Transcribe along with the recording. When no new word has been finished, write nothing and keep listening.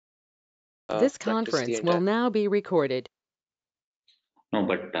This practice the conference will entire. now be recorded. No,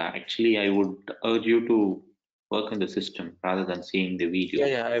 but actually, I would urge you to work in the system rather than seeing the video.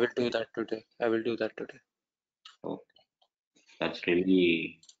 Yeah, I will do that today. I will do that today. So that's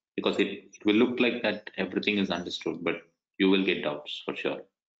really because it will look like that everything is understood, but you will get doubts for sure.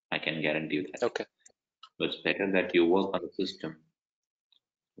 I can guarantee you that. Okay. So it's better that you work on the system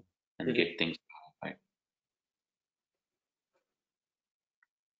and Mhm. get things clarified.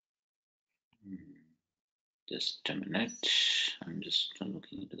 Just a minute. I'm just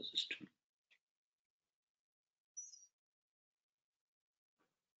looking into the system.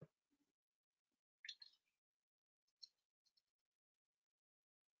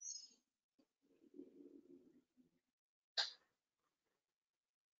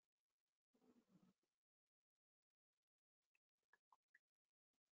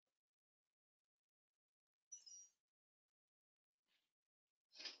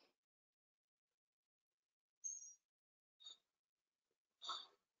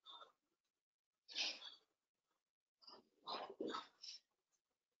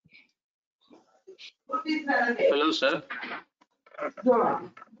 Hello, sir.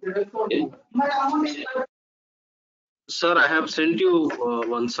 Sir, I have sent you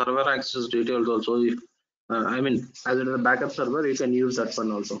one server access details also. If, I mean, as it is a backup server, you can use that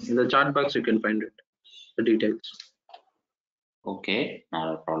one also. In the chat box, you can find it, the details. Okay,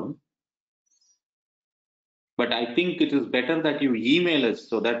 not a problem. But I think it is better that you email us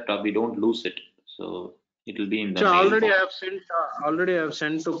so that we don't lose it. So it will be in the So mail already box. I have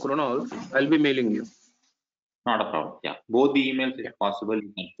sent to Chronol. I'll be mailing you. Not a problem. Yeah, both the emails, if possible,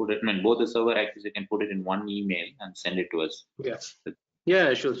 you can put it. I mean, both the server access, you can put it in one email and send it to us.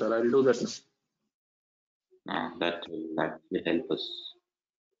 Yeah, sure, sir. I'll do that now. That will help us.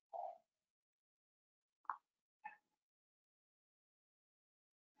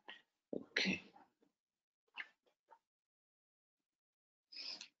 Okay.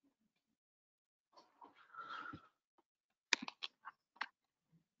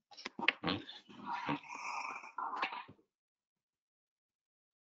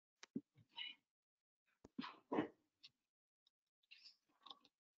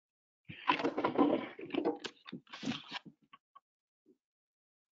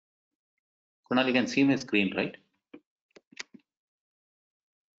 Kunal, you can see my screen, right?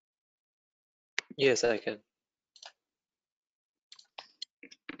 Yes, I can.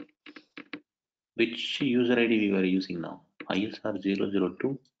 Which user ID we were using now? ISR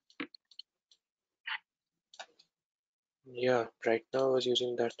 002? Yeah, right now I was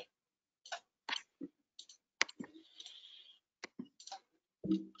using that.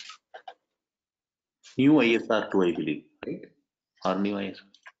 New ISR2, I believe, right? Or new ISR?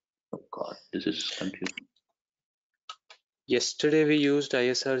 Oh God, this is confusing. Yesterday we used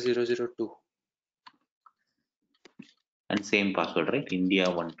ISR 002. And same password, right? India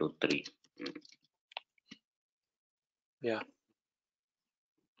 123. Yeah.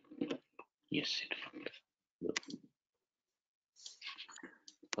 Yes.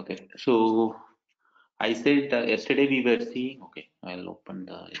 Okay. So I said yesterday we were seeing. Okay, I'll open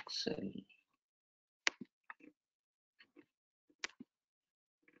the Excel.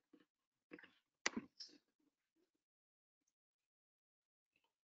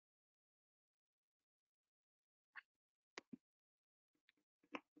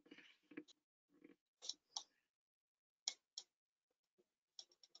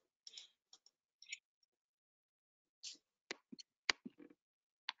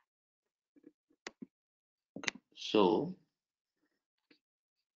 So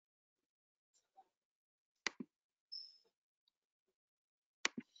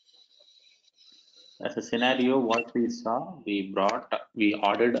as a scenario, what we saw, we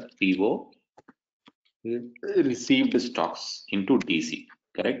ordered Vivo, we received stocks into DC,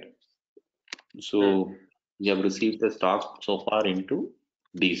 correct? So we have received the stock so far into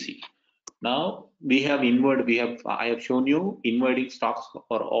DC. Now I have shown you inverting stocks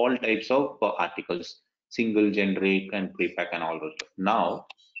for all types of articles, single, generic, and prepack and all those stuff. Now,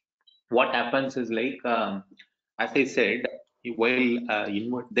 what happens is like, as I said, while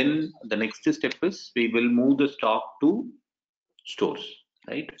then the next step is we will move the stock to stores,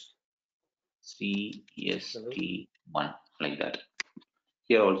 right? CST1, like that.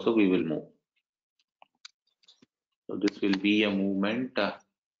 Here also we will move. So this will be a movement.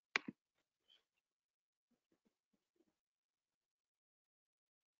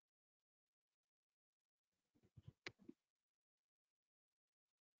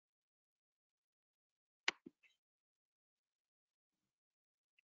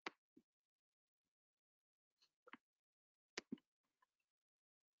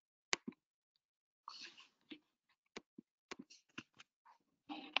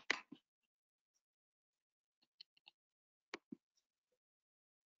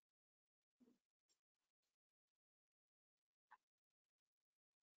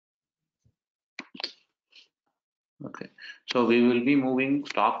 Okay, so we will be moving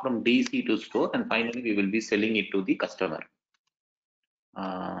stock from DC to store, and finally we will be selling it to the customer.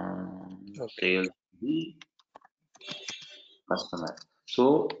 Okay. Sales to the customer.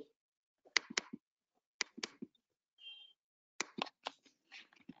 So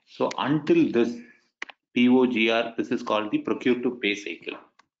until this POGR, this is called the procure to pay cycle.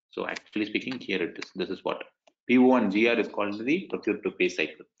 So actually speaking, here it is. This is what PO and GR is called the procure to pay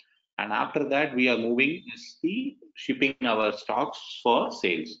cycle. And after that, we are moving is the shipping our stocks for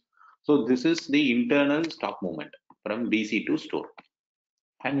sales. So this is the internal stock movement from DC to store.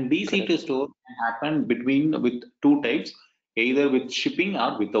 And DC to store can happen with two types, either with shipping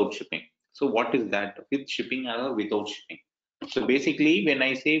or without shipping. So what is that? With shipping or without shipping? So basically, when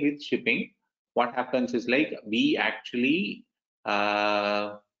I say with shipping, what happens is like we actually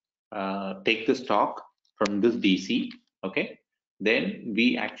take the stock from this DC, okay? Then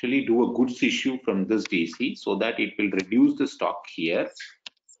we actually do a goods issue from this DC so that it will reduce the stock here,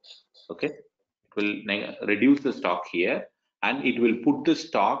 okay? It will reduce the stock here, and it will put the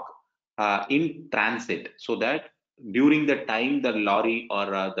stock in transit so that during the time the lorry or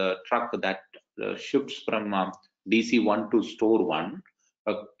the truck that ships from DC1 to store 1,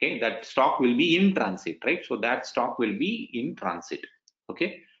 okay, that stock will be in transit, right? So that stock will be in transit,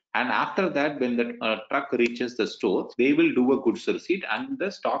 okay? And after that, when the truck reaches the store, they will do a goods receipt and the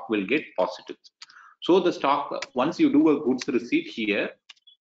stock will get positive. So the stock, once you do a goods receipt here,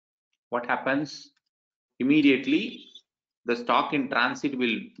 what happens? Immediately the stock in transit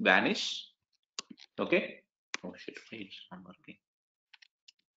will vanish, okay? Oh shit, it's not working.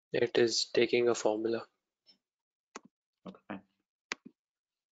 It is taking a formula. Okay, fine.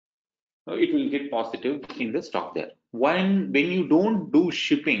 So it will get positive in the stock there. When you don't do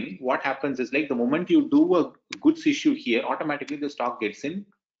shipping, what happens is like the moment you do a goods issue here, automatically the stock gets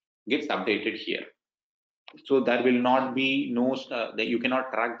updated here. So there will not be no that you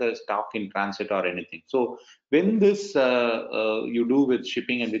cannot track the stock in transit or anything. So when this you do with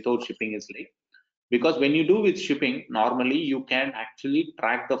shipping and without shipping is like, because when you do with shipping, normally you can actually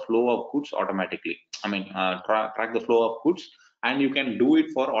track the flow of goods automatically. I mean, track the flow of goods, and you can do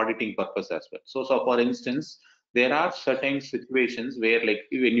it for auditing purpose as well. So for instance, there are certain situations where like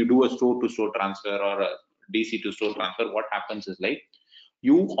when you do a store to store transfer or a DC to store transfer, what happens is like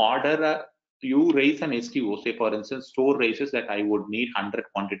you you raise an STO, say for instance, store raises that I would need 100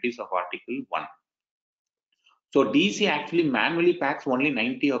 quantities of article 1. So DC actually manually packs only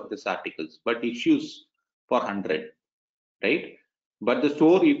 90 of these articles, but issues for 100, right? But the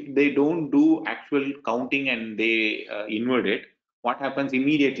store, if they don't do actual counting and they invert it, what happens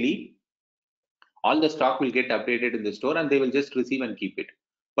immediately? All the stock will get updated in the store and they will just receive and keep it.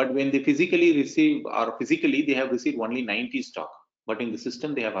 But when they physically receive, or physically they have received only 90 stock, but in the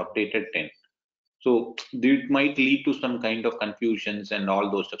system they have updated 10. So it might lead to some kind of confusions and all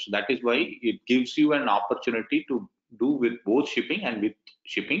those stuff. So that is why it gives you an opportunity to do with both shipping and with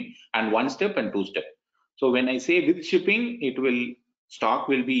shipping, and one step and two step. So when I say with shipping, stock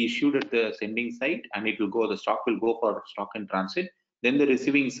will be issued at the sending site and the stock will go for stock in transit. Then the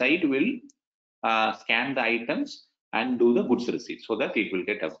receiving site will scan the items and do the goods receipt so that it will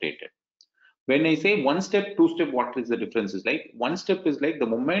get updated. When I say one step, two step, what is the difference? Is like one step is like the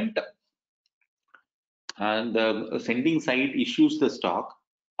moment and the sending side issues the stock,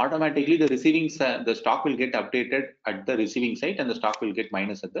 automatically the stock will get updated at the receiving site and the stock will get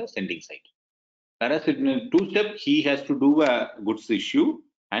minus at the sending site. Whereas in two step, he has to do a goods issue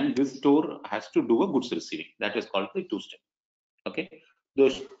and this store has to do a goods receiving. That is called the two step. Okay.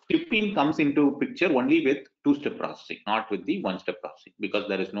 The shipping comes into picture only with two step processing, not with the one step processing, because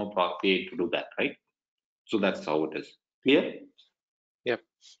there is no way to do that, right? So that's how it is. Clear? Yep.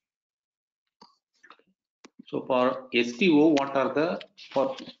 So for STO, what are the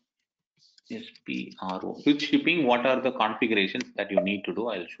for SPRO with shipping? What are the configurations that you need to do?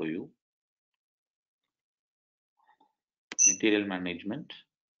 I'll show you. Material management,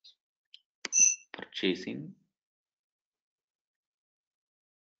 purchasing,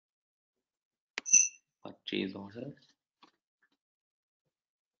 purchase order,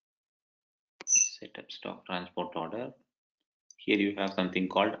 set up stock transport order. Here you have something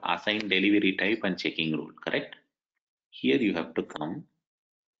called assign delivery type and checking rule, correct? Here you have to come,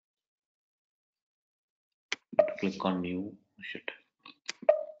 click on new, shit.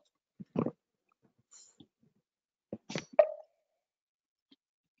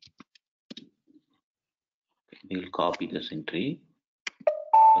 We'll copy this entry.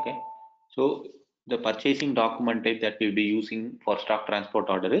 Okay. So the purchasing document type that we'll be using for stock transport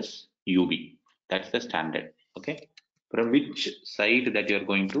order is UB. That's the standard. Okay. From which side that you're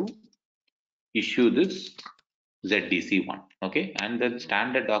going to issue this ZDC1. Okay, and the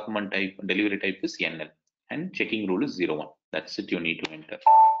standard document type delivery type is NL, and checking rule is 01. That's it. You need to enter.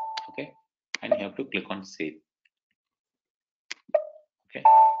 Okay, and you have to click on save. Okay,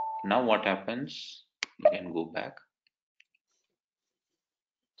 now what happens? You can go back.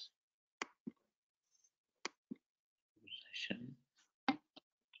 Session.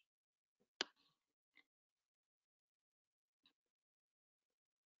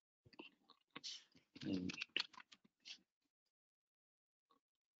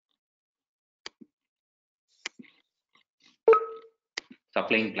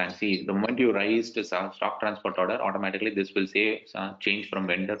 Supplying plan. See, the moment you raise the stock transport order, automatically this will say change from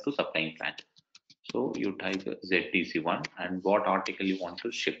vendor to supplying plan. So you type ZTC1 and what article you want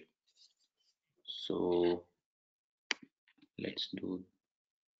to ship. So let's do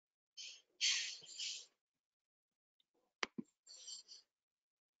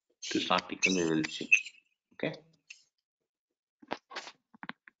this article we will ship. Okay.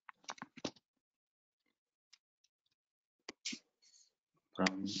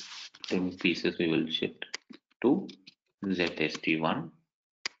 From 10 pieces we will ship to ZST1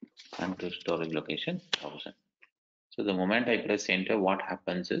 and to storage location 1000. So the moment I press enter, what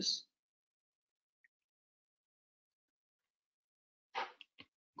happens is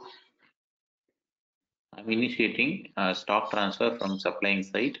I'm initiating a stock transfer from supplying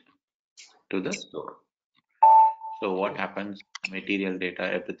site to the store. So what happens? Material data,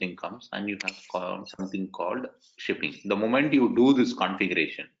 everything comes, and you have something called shipping. The moment you do this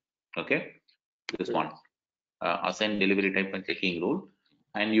configuration, okay, this one, assign delivery type and checking rule,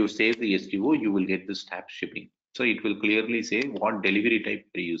 and you save the STO, you will get this tab shipping. So it will clearly say what delivery type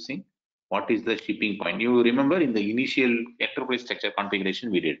you're using, what is the shipping point. You remember in the initial enterprise structure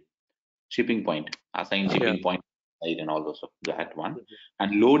configuration we did shipping point, assign shipping point, and all those stuff. That one,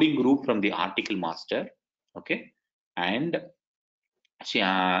 and loading group from the article master, okay, and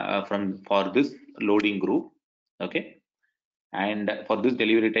from for this loading group, okay, and for this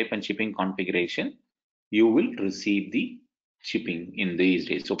delivery type and shipping configuration, you will receive the shipping in these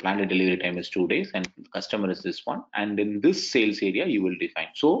days. So planned delivery time is 2 days and customer is this one, and in this sales area you will define.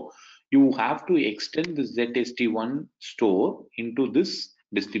 So you have to extend this ZST1 store into this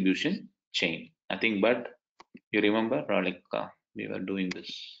distribution chain. Nothing but you remember we were doing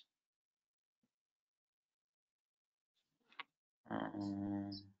this.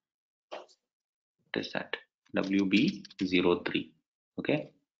 What is that? WB03. Okay.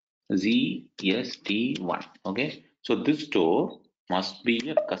 ZST1. Okay. So this store must be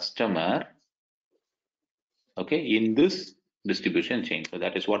a customer. Okay. In this distribution chain. So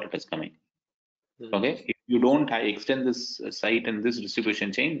that is what it is coming. Okay. If you don't extend this site in this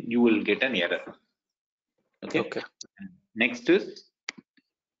distribution chain, you will get an error. Okay. Next is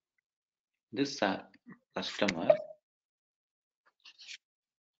this customer.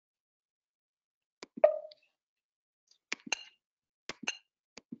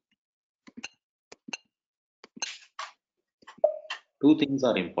 Two things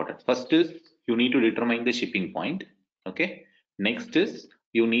are important. First is you need to determine the shipping point. Okay. Next is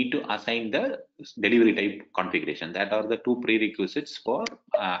you need to assign the delivery type configuration. That are the two prerequisites for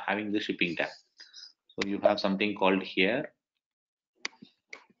having the shipping tab. So you have something called here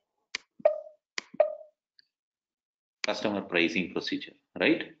customer pricing procedure,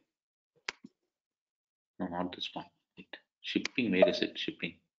 right? No, not this one. Wait. Shipping, where is it?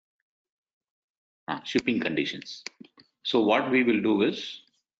 Shipping. Shipping conditions. So what we will do is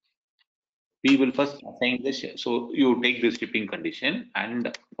we will first assign this. So you take this shipping condition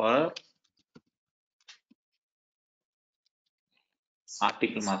and for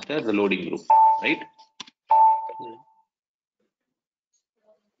article master, the loading group, right?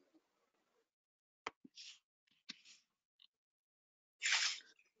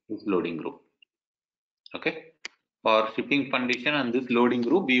 This loading group. Okay. For shipping condition and this loading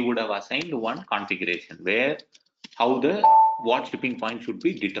group, we would have assigned one configuration where what shipping point should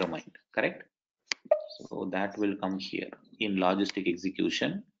be determined. Correct. So that will come here in logistic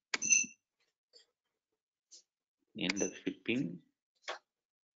execution. In the shipping,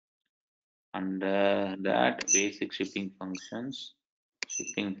 under that basic shipping functions,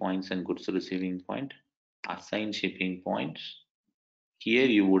 shipping points and goods receiving point, assign shipping points. Here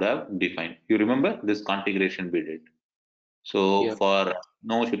you would have defined. You remember this configuration we did. So for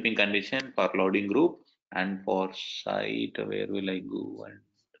no shipping condition, for loading group, and for site, where will I go? And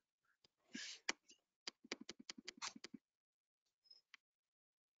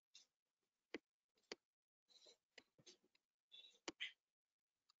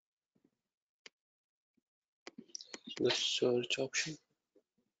the search option.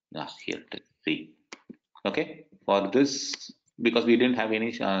 here, see. Okay, for this, because we didn't have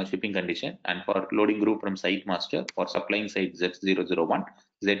any shipping condition, and for loading group from site master for supplying site Z001,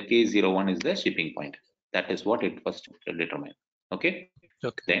 ZK01 is the shipping point. That is what it first determined. Okay,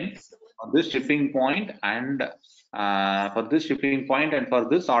 Okay. then for this shipping point and for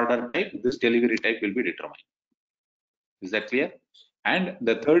this order type, this delivery type will be determined. Is that clear? And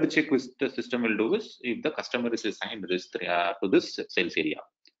the third check which the system will do is if the customer is assigned this to this sales area.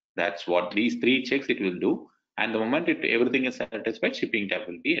 That's what these three checks it will do. And the moment everything is satisfied, shipping tab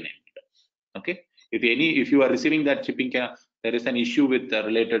will be enabled. Okay. If you are receiving that shipping, there is an issue with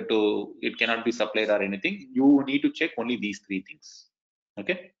related to it cannot be supplied or anything, you need to check only these three things.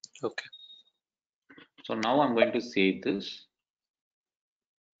 Okay. Okay. So now I'm going to save this.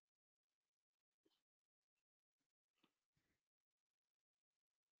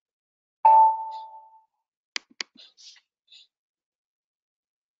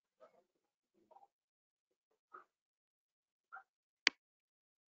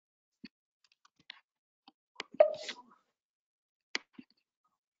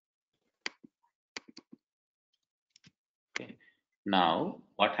 Okay. Now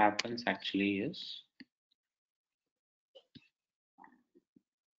what happens actually is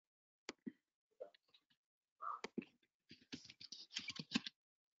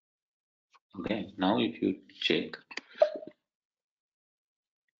okay. Now if you check,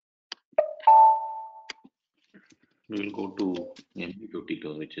 we will go to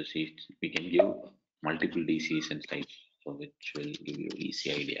MB22, which is we can give multiple DCs and types, so which will give you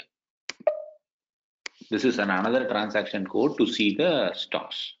easy idea. This is another transaction code to see the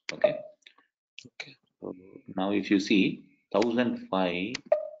stocks. Okay. Okay. So now if you see 1005,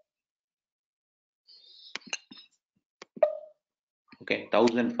 okay,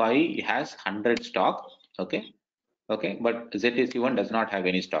 1005 has 100 stock. Okay. Okay, but ZSC1 does not have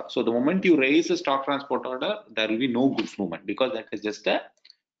any stock. So the moment you raise a stock transport order, there will be no goods movement because that is just a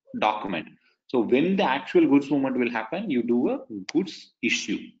document. So when the actual goods movement will happen, you do a goods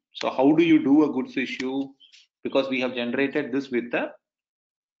issue. So how do you do a goods issue? Because we have generated this with the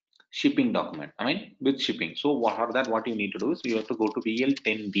shipping document. I mean with shipping. So what you need to do is you have to go to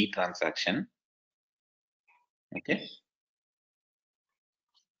VL10B transaction. Okay.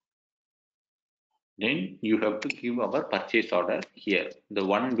 Then you have to give our purchase order here, the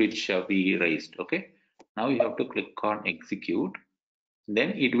one which we raised. Okay. Now you have to click on execute.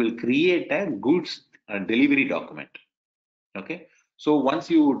 Then it will create a goods delivery document. Okay. So once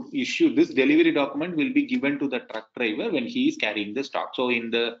you issue this delivery document will be given to the truck driver when he is carrying the stock. So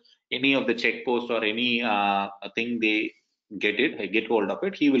in the any of the check post or any thing they get hold of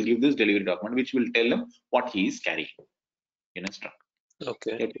it, he will give this delivery document which will tell him what he is carrying in his truck.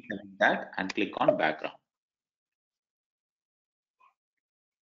 Okay. You have to select that and click on background.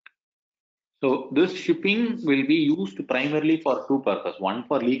 So this shipping will be used primarily for two purposes. One,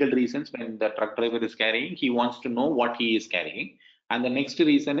 for legal reasons, when the truck driver is carrying, he wants to know what he is carrying. And the next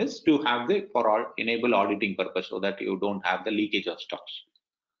reason is to have enable auditing purpose so that you don't have the leakage of stocks.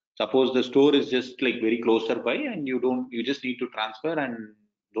 Suppose the store is just like very closer by and you just need to transfer, and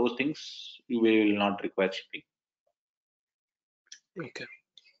those things you will not require shipping. Okay.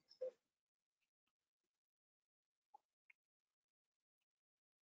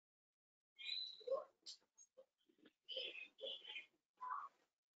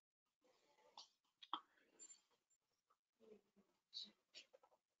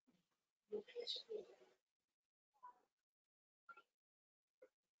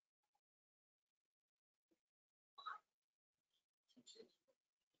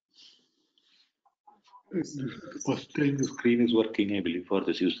 First time the screen is working, I believe, for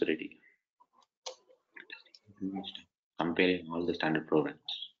this user ready. Comparing all the standard programs.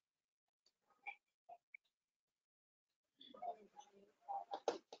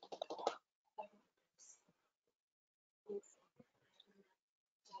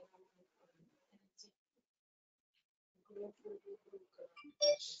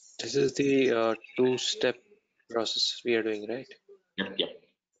 This is the two-step process we are doing, right? Yep, yep.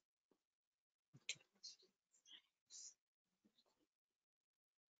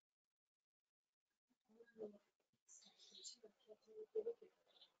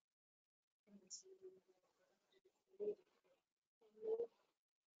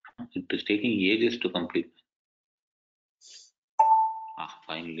 It is taking ages to complete.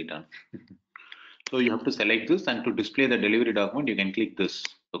 Finally done. So you have to select this, and to display the delivery document, you can click this.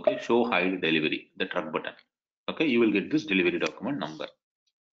 Okay, show hide delivery, the truck button. Okay, you will get this delivery document number.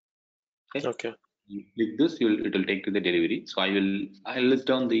 Okay. Okay. You click this, it will take to the delivery. So I'll list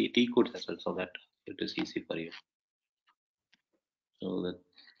down the T codes as well so that it is easy for you. So that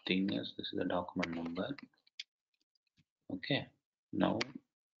thing is this is the document number. Okay, now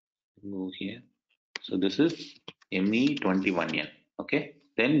go here. So this is ME21N. Okay,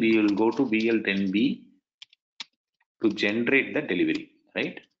 then we will go to VL10B to generate the delivery,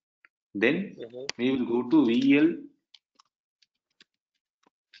 right? Then we will go to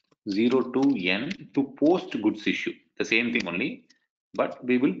VL02N to post goods issue. The same thing only, but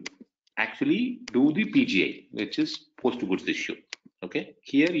we will actually do the PGI, which is post goods issue. Okay,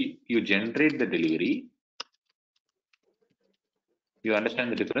 here you generate the delivery. You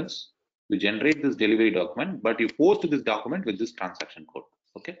understand the difference? You generate this delivery document, but you post this document with this transaction code.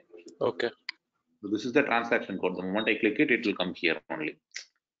 Okay. Okay. So this is the transaction code. The moment I click it, it will come here only.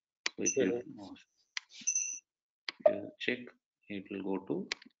 So it will check. It will go to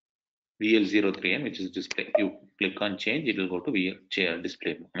VL03N, which is display. You click on change, it will go to VL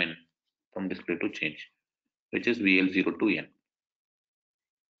display. I mean, from display to change, which is VL02N.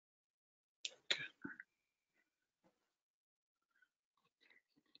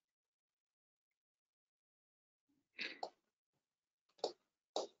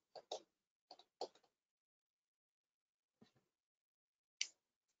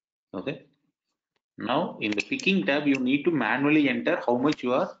 Okay. Now in the picking tab, you need to manually enter how much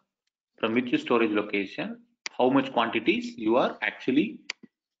you are from which storage location, how much quantities you are actually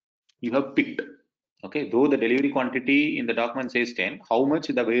you have picked. Okay, though the delivery quantity in the document says 10, how much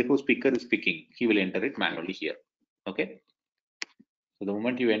the warehouse picker is picking, he will enter it manually here. Okay, so the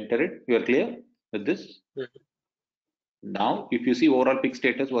moment you enter it, you are clear with this. Now if you see overall pick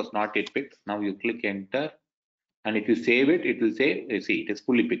status was not yet picked, now you click enter, and if you save it, it will say, see, it is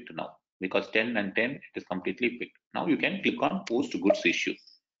fully picked now because 10 and 10 it is completely picked. Now you can click on post goods issue.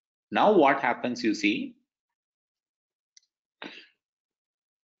 Now what happens, you see,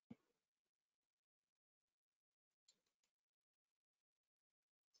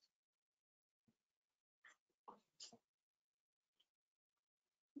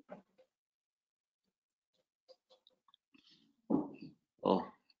 oh,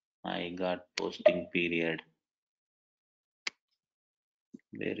 I got posting period.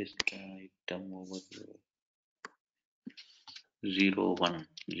 Where is the item over here?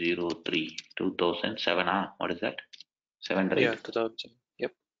 0103 2007. What is that? 7, right? Yeah, 2007.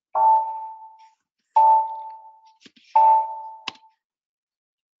 Yep.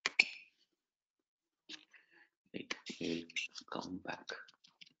 Right. We'll come back.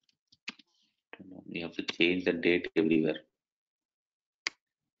 You have to change the date everywhere.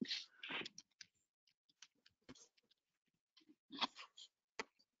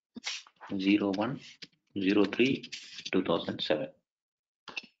 0103 2007.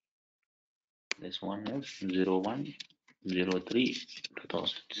 This one is 0103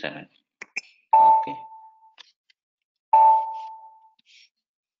 2007. Okay.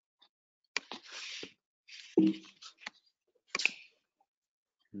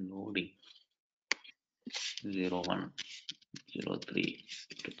 Loading 0103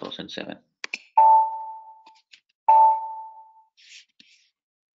 2007.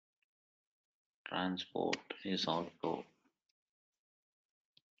 Transport is also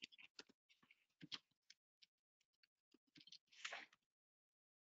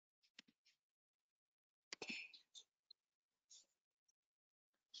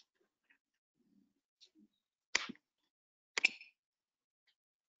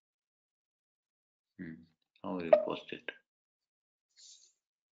how will you post it?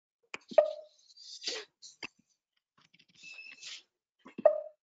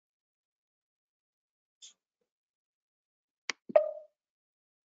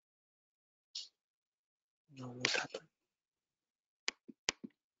 No, what happened?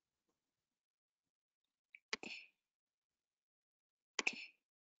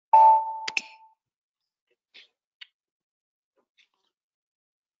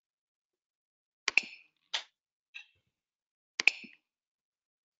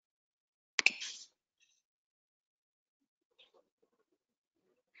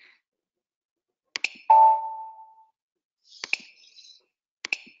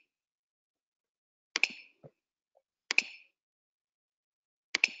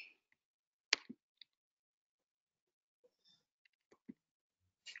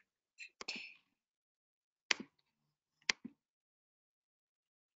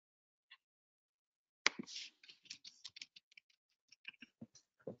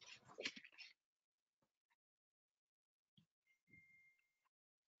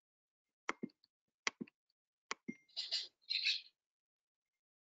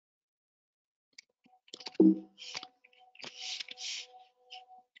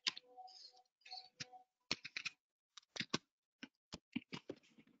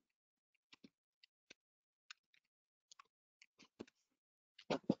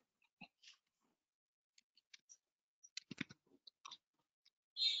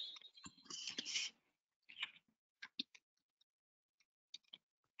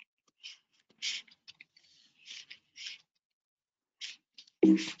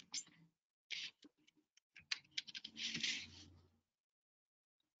 There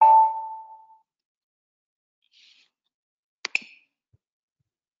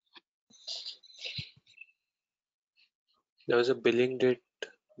was a billing date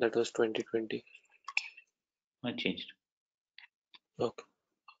that was 2020. I changed. Okay.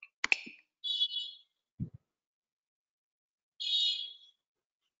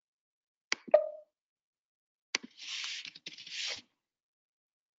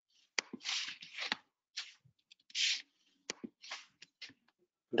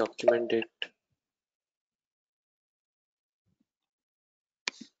 Document date.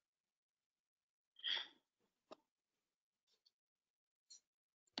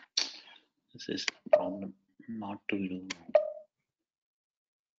 This is the problem. Not to do now.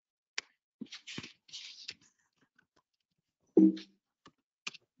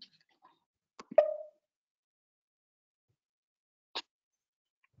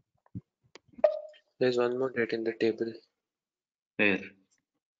 There's one more date in the table. Where?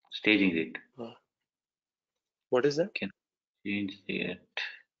 Staging it. What is that? Can change it.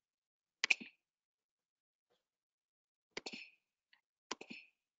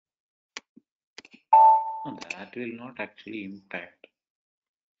 No, that will not actually impact.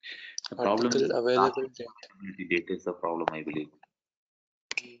 The problem is Article available date. availability date is the problem, I believe.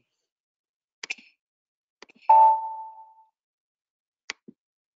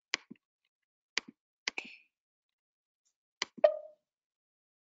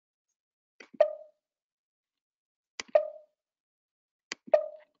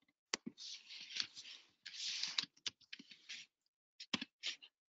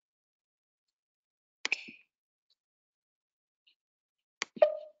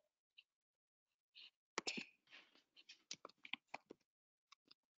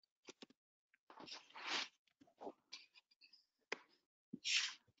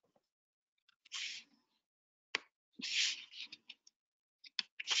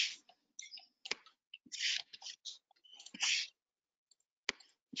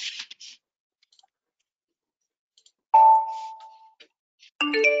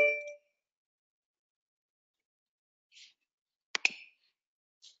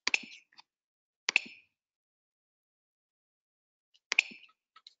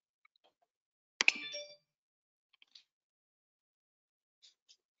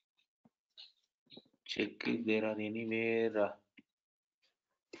 Check if there are anywhere.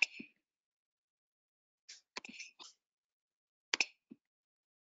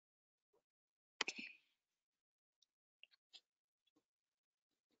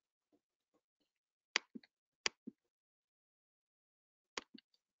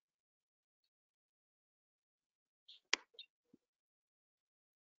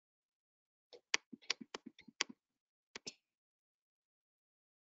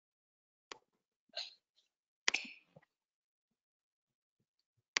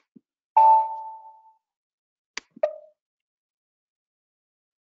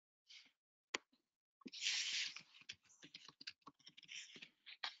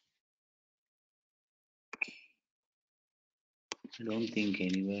 I don't think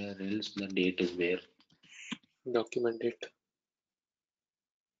anywhere else the date is there. Document date.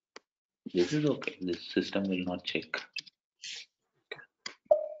 This is okay. This system will not check.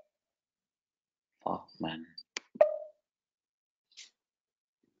 Fuck, man.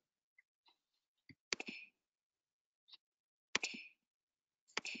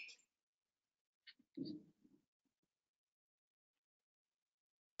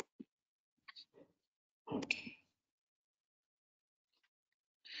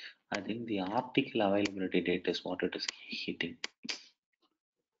 I think the article availability date is what it is hitting.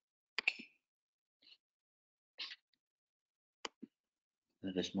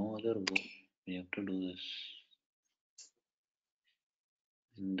 There is no other way. We have to do this.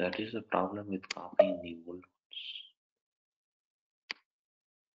 And that is the problem with copying the old ones.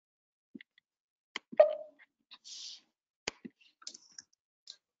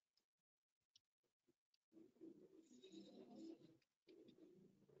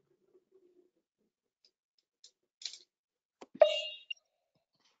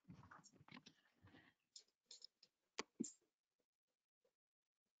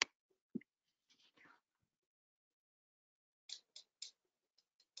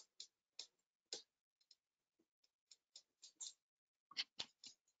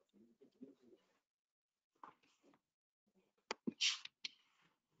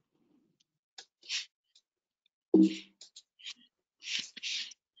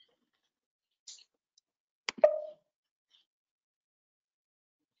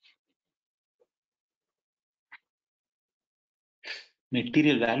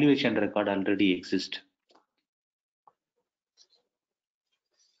 Material valuation record already exists.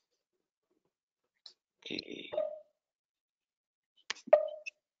 Okay.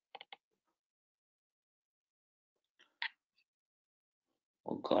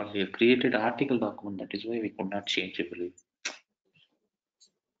 Oh God, we have created article document. That is why we could not change, I believe.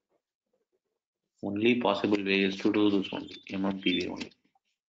 Only possible way is to do this only, MMPV only.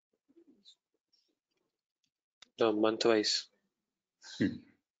 Month-wise.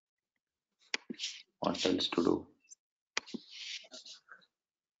 What else to do?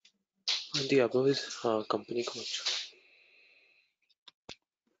 And the above is company coach.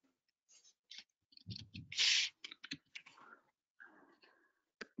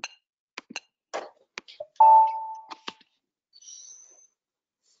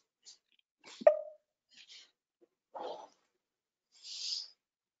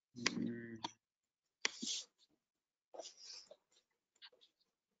 Mm,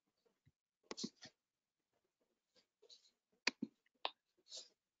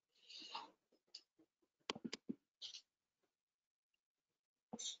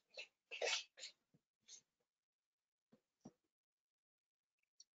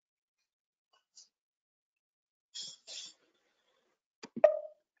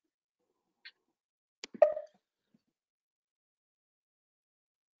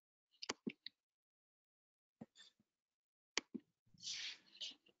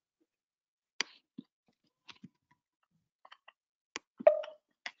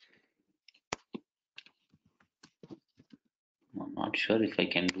 I'm not sure if I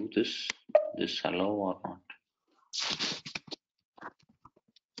can do this allow or not.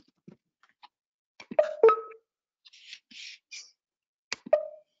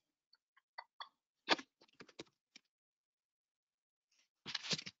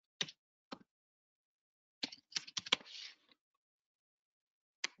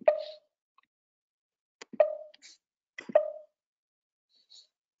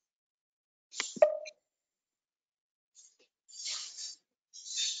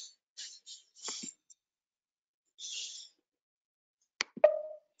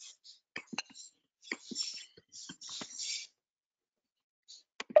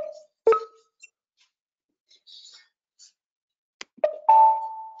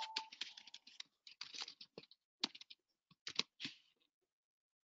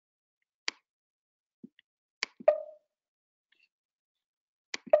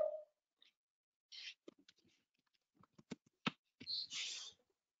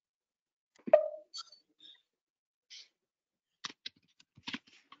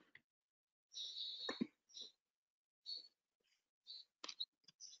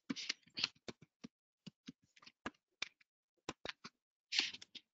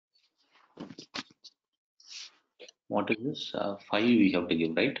 What is this? 5 we have to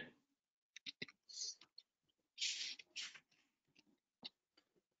give, right?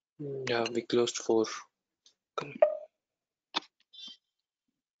 Yeah, we closed 4. Correct.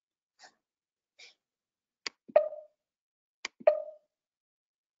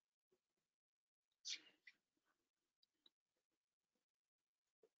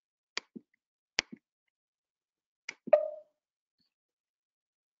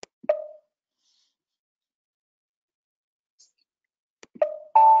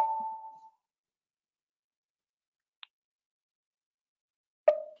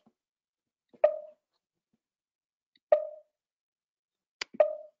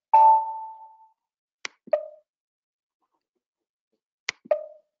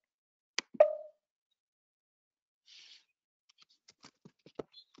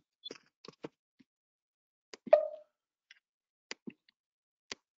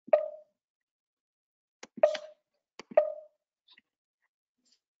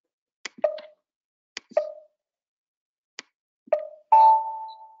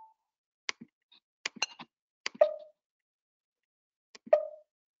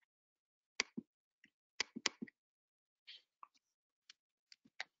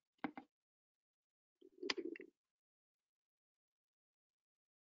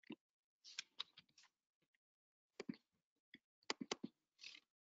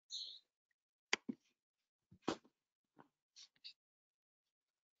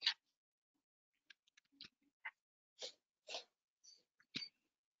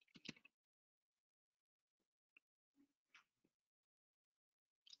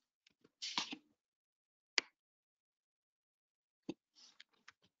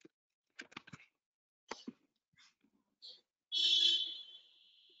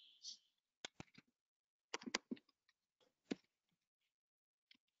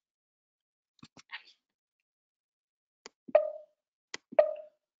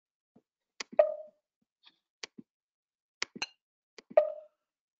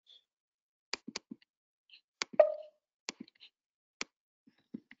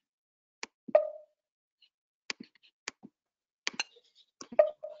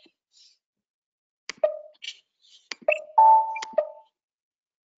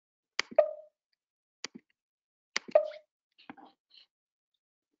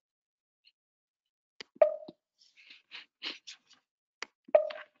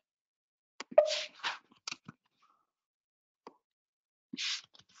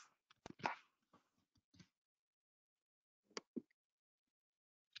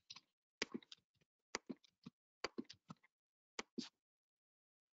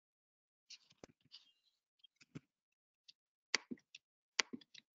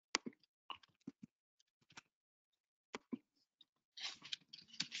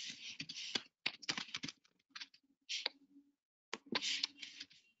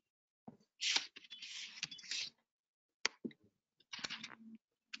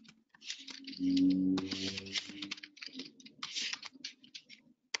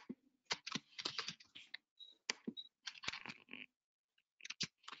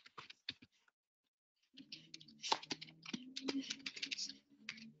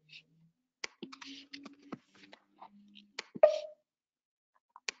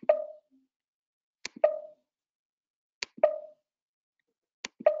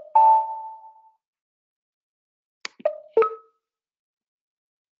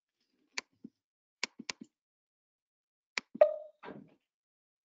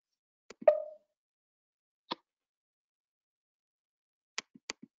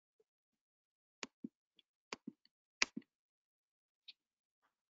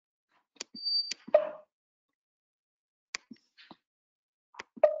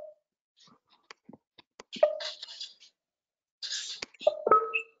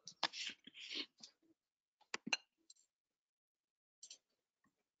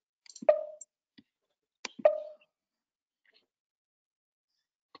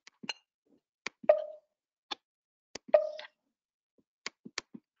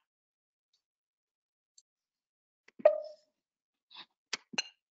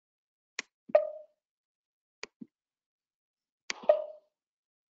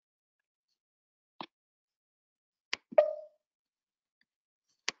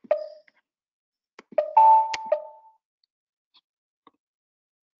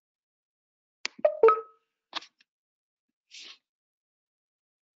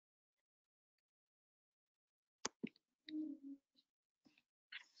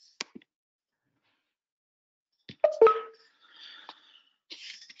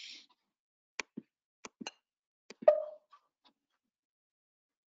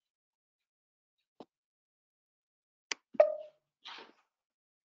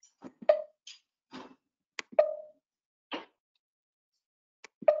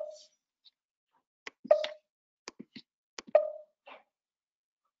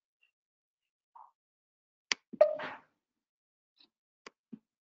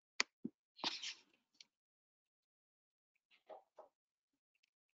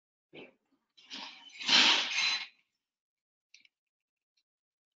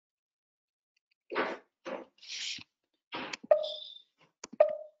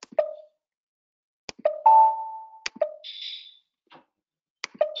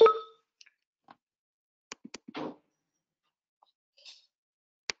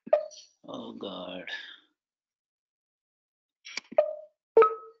 Oh God.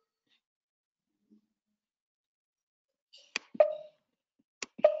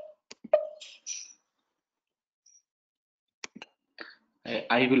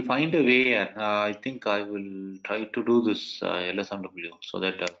 I will find a way. I think I will try to do this LSMW so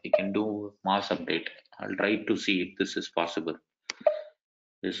that we can do mass update. I'll try to see if this is possible.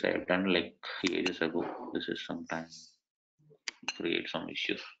 This I have done like ages ago. This is sometimes create some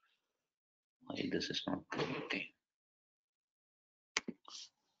issues. Why this is not creating?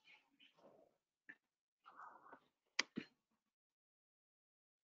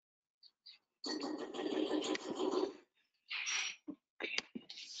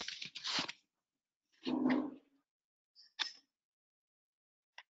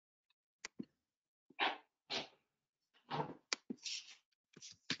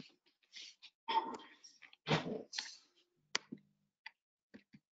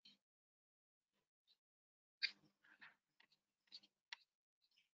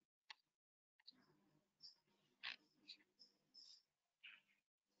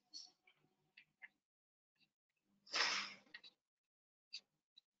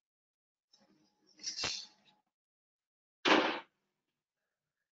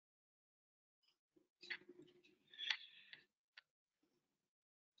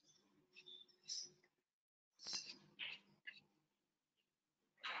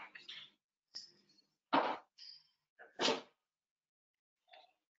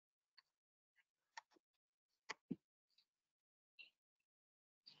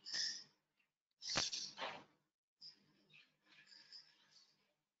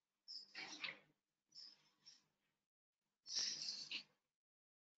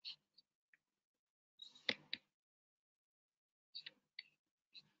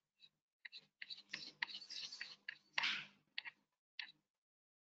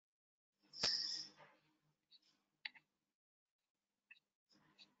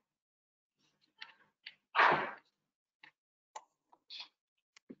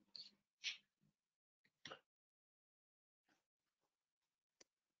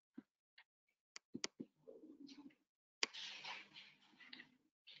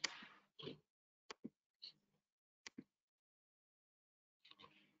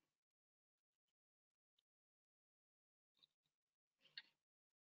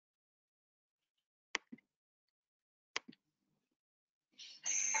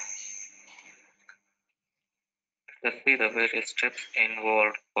 Let us see the various steps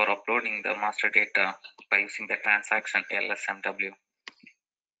involved for uploading the master data by using the transaction LSMW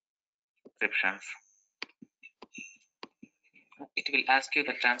descriptions. It will ask you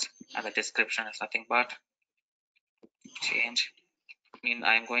the and the description is nothing but change. I mean,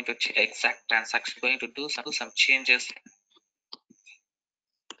 I'm going to exact transaction, going to do some changes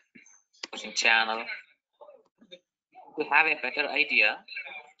in channel. To have a better idea,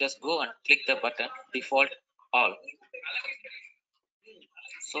 just go and click the button default all.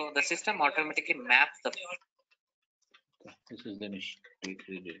 So the system automatically maps the. This is the mistake.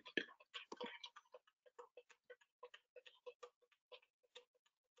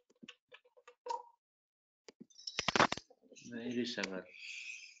 Where is our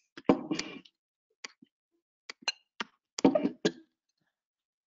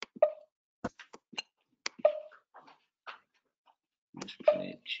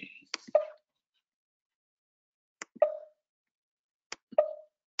display change?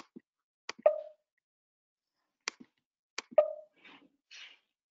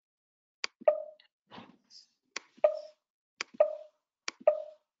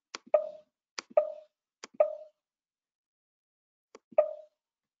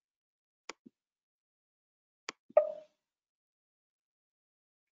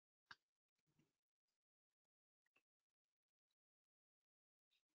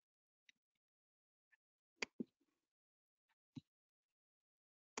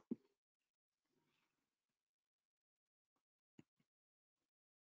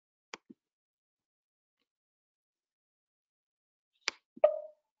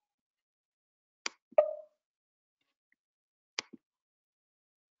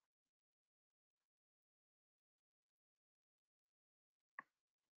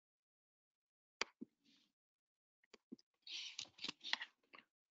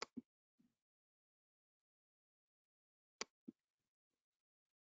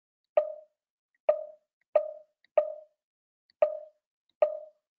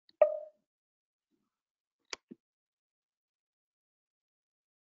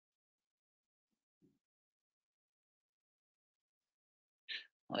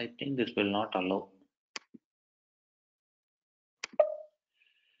 I think this will not allow.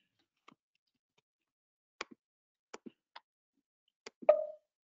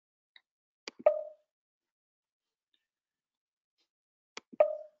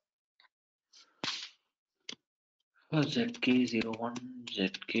 ZK01,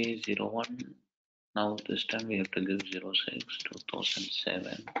 ZK01. Now this time we have to give 06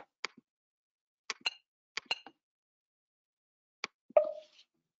 2007.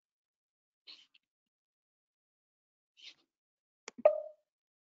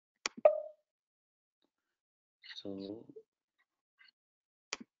 So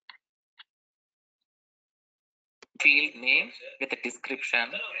field name with a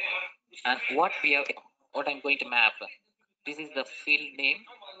description and what I'm going to map. This is the field name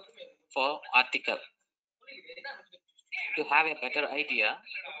for article. To have a better idea,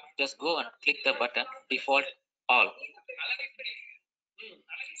 just go and click the button default all.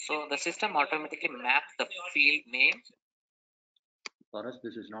 So the system automatically maps the field name. for us,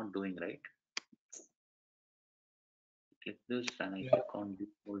 this is not doing right. Click this and I click on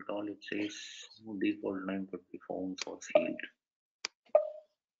default all. It says no default name could be found for field.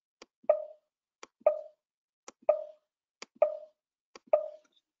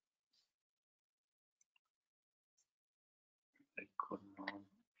 I could not.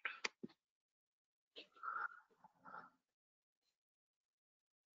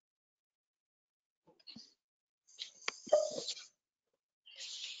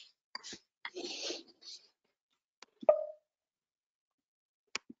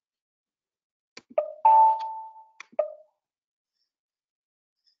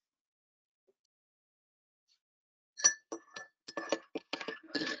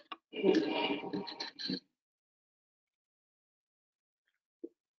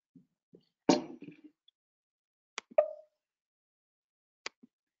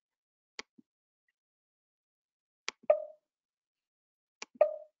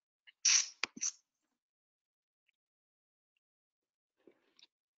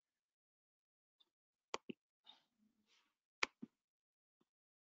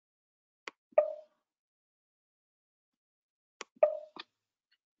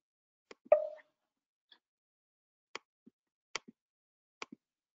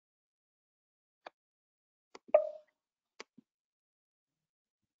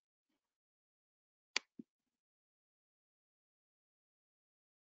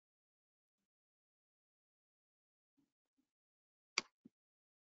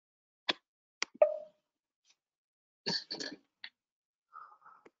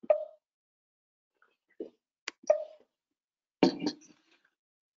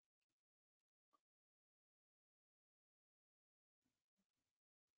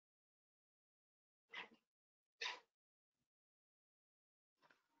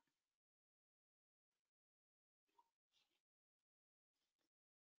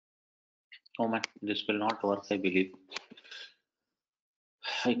 Oh man, this will not work, I believe.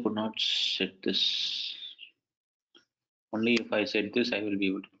 I could not set this. Only if I set this, I will be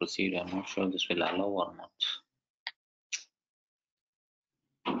able to proceed. I'm not sure this will allow or not.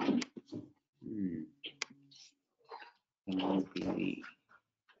 MOPV.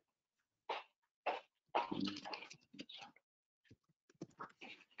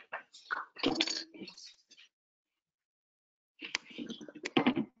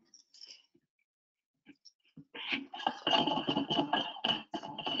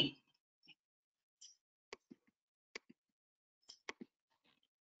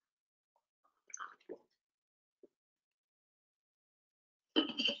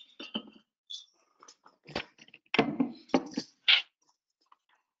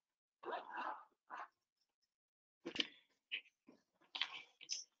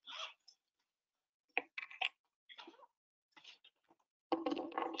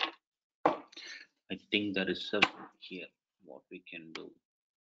 I think there is a here what we can do.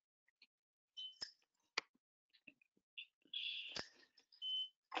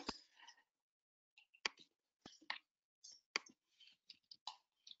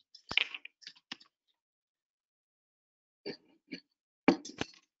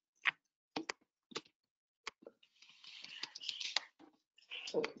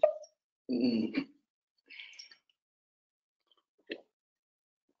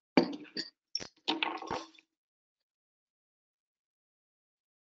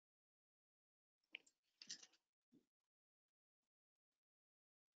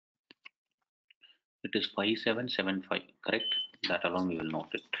 It is 5775, correct? That alone we will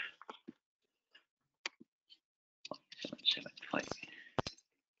note it. 5775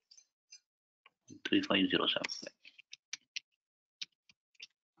 35075.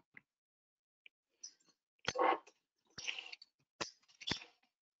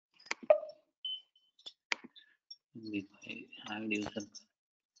 If I add user,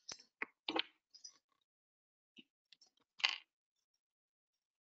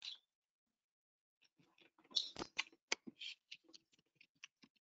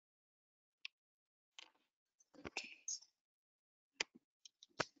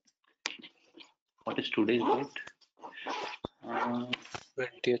 What is today's date?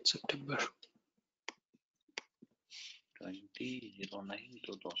 20th September.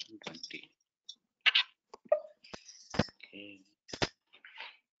 20/09/2020. Okay,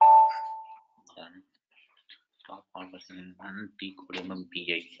 done. Stop all person and T code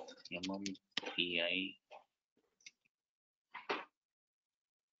MMPI. MMPI.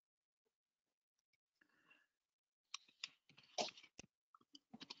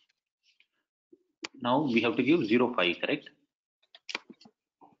 Now we have to give 05, correct?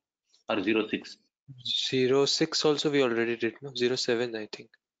 Or 06? 06 also we already did, no? 07 I think.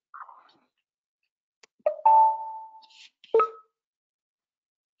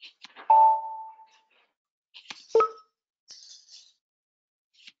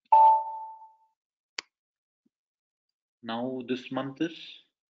 Now this month is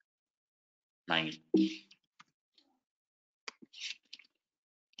 9.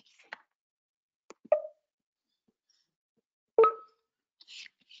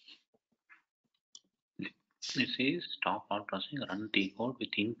 It says stop all processing, run T code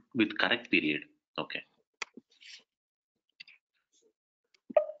with correct period. Okay.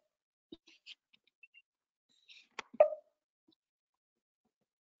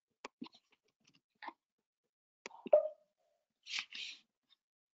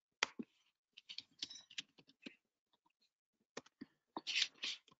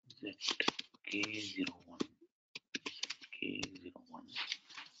 ZK01. K01.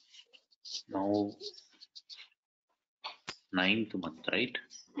 Now 9th month, right?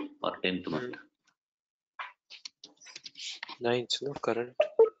 Or 10th month? 9th, no? Current.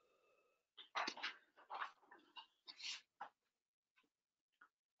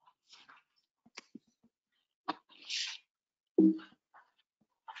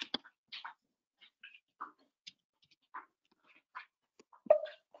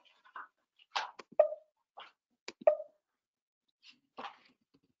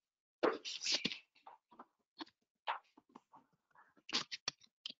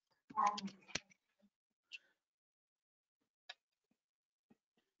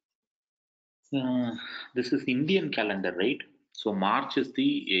 This is Indian calendar, right? So March is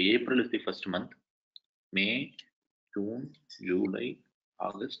the April is the first month. May, June, July,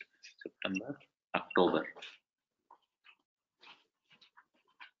 August, September, October.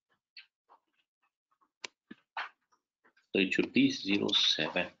 So it should be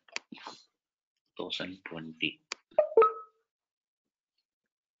 07 2020.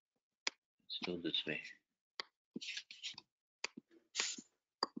 Let's do this way.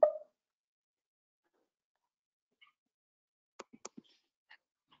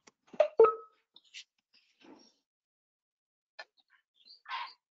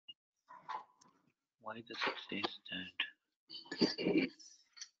 Why does it say that?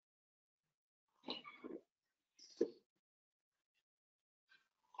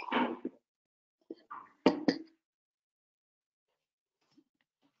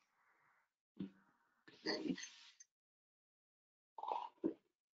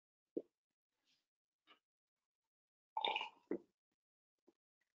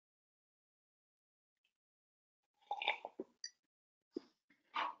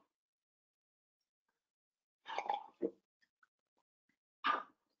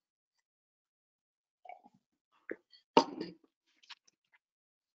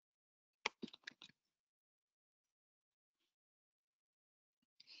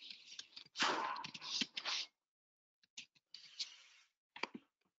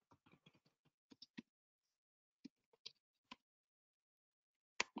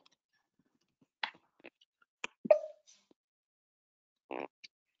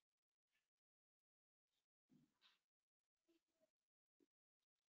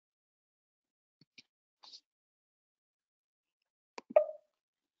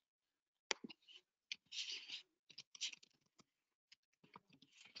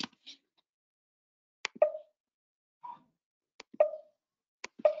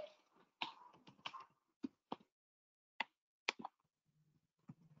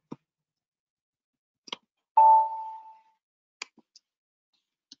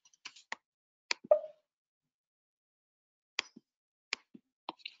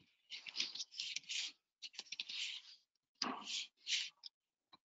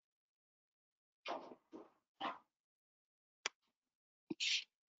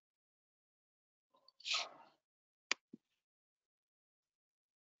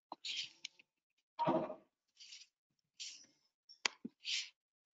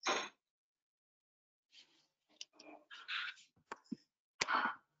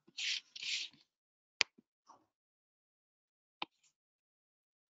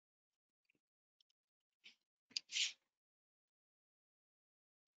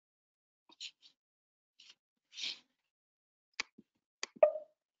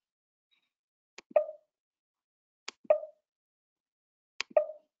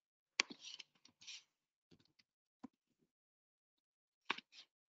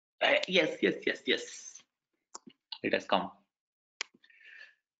 It has come.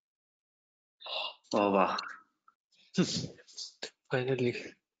 Oh wow. Finally.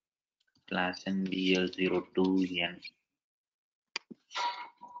 Class NBL02N.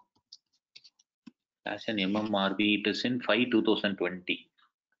 Class and MMRB, it is in 5/2020.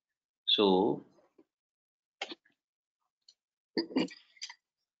 So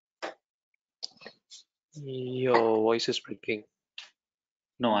Your voice is breaking.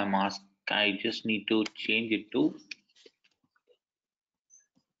 no, I'm asked. I just need to change it to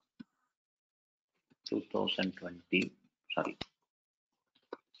 2020. Sorry,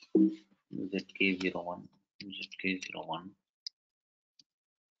 ZK01, ZK01,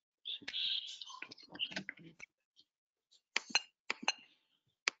 6, 2020.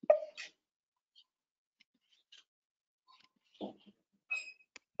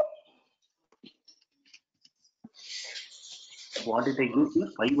 What did I give here?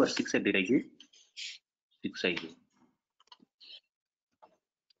 5 or 6 did I give? 6 I give.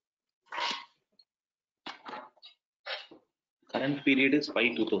 Current period is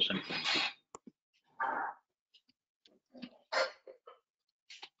 5/2020.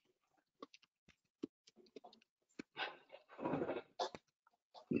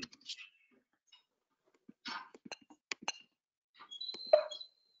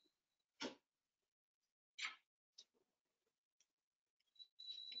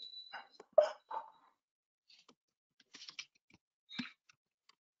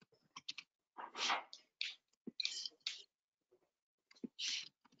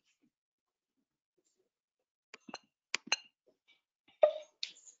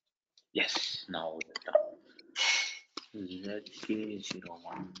 Yes, now it is done.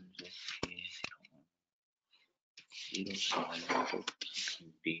 ZK01, ZK01,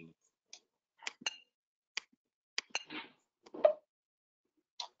 07/2020.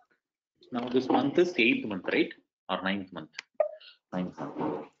 Now this month is 8th month, right? Or 9th month? 9th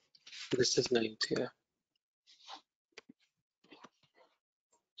month. This is 9th, yeah.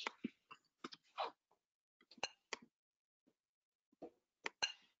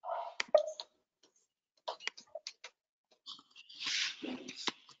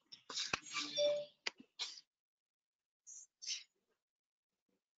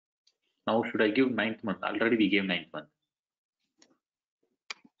 Now should I give 9th month? Already we gave 9th month.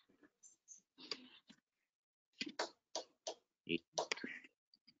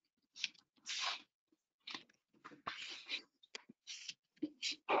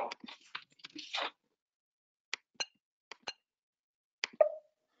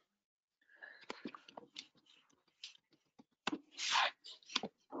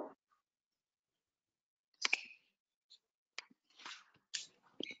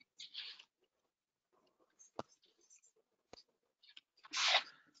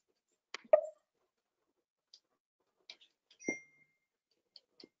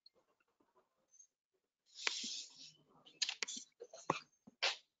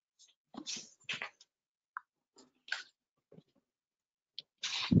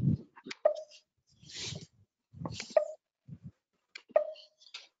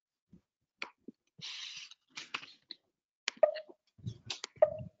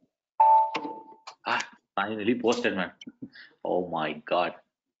 Finally posted, man. Oh my god.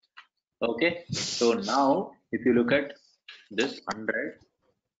 Okay, so now if you look at this 100,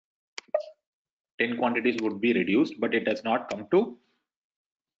 10 quantities would be reduced, but it has not come to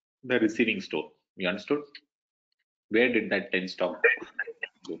the receiving store. You understood? Where did that 10 stock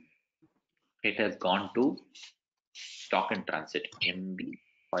go? It has gone to stock in transit,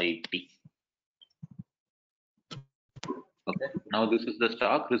 MB5T. Okay, now this is the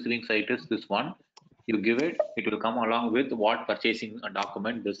stock. Receiving site is this one. You give it, it will come along with what purchasing a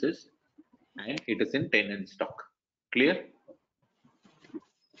document this is, and it is in 10 in stock. Clear?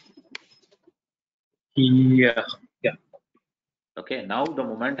 Yeah. Okay, now the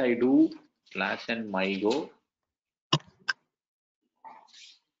moment I do slash and mygo,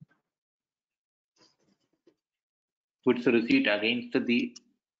 puts the receipt against the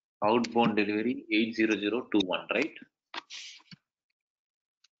outbound delivery 80021, right?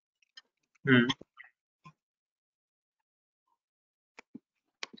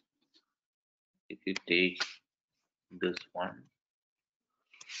 If you take this one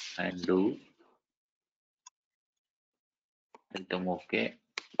and do item okay,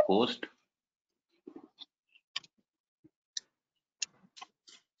 post.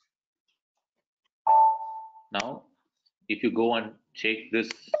 Now, if you go and check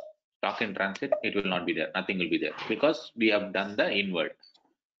this stock in transit, it will not be there. Nothing will be there because we have done the invert.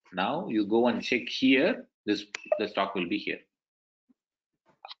 Now you go and check here. The stock will be here.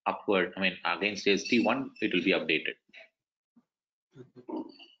 upward, I mean against ST1, it will be updated.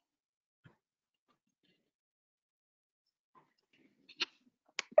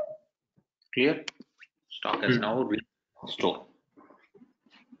 Clear? Stock has now reached store.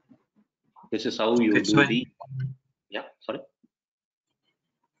 This is how you do the, yeah, sorry.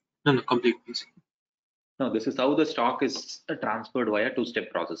 No, complete please. No, this is how the stock is transferred via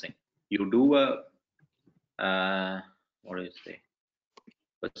two-step processing. You do a, what do you say?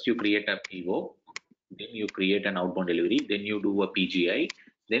 First you create a PO, then you create an outbound delivery, then you do a PGI,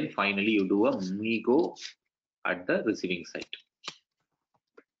 then finally you do a MIGO at the receiving site.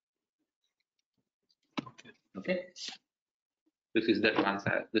 Okay. This is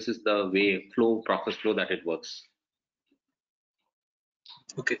the way process flow that it works.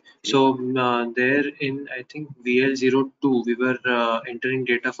 Okay, so there in I think VL02 we were entering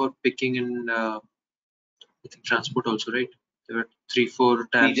data for picking and I think transport also, right? There were 3-4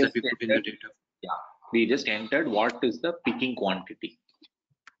 tabs that we put in the data. Yeah, we just entered what is the picking quantity.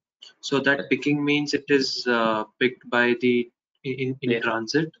 So that picking means it is picked by the in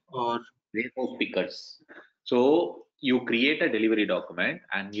transit or warehouse pickers. So you create a delivery document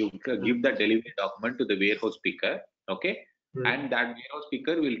and you give the delivery document to the warehouse picker. Okay. And that warehouse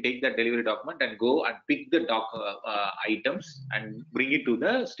picker will take that delivery document and go and pick the items and bring it to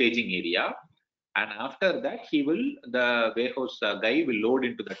the staging area. And after that, the warehouse guy will load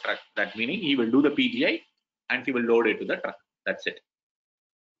into the truck. That meaning he will do the PGI and he will load it to the truck. That's it.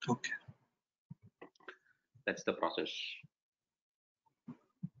 Okay. That's the process.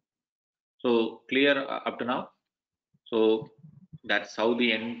 So clear up to now? So that's how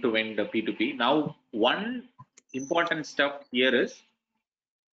the end-to-end P2P. Now, one important stuff here is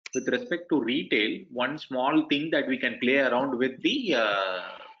with respect to retail, one small thing that we can play around with the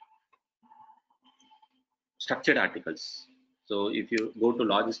structured articles. So if you go to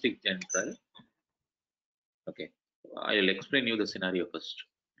Logistic General, okay, I'll explain you the scenario first.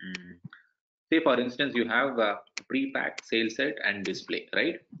 Say for instance, you have a pre-pack, sales set and display,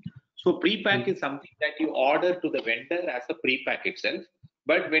 right? So pre-pack is something that you order to the vendor as a pre-pack itself.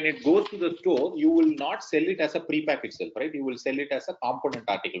 But when it goes to the store, you will not sell it as a pre-pack itself, right? You will sell it as a component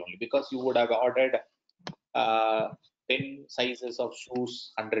article only because you would have ordered 10 sizes of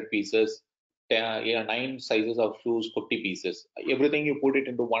shoes, 100 pieces, 9 sizes of shoes, 50 pieces. Everything you put it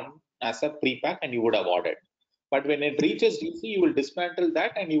into one as a pre-pack and you would have ordered. But when it reaches DC, you will dismantle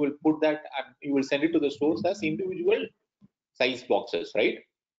that and you will put that and you will send it to the stores as individual size boxes, right?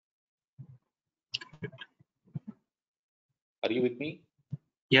 Are you with me?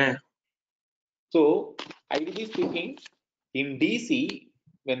 Yeah. So, ideally speaking, in DC,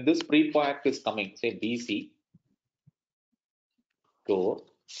 when this pre-pack is coming, say DC, store,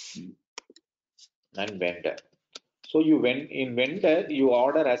 and vendor. So you in vendor, you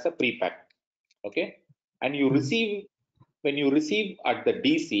order as a pre-pack, okay? And you receive, when you receive at the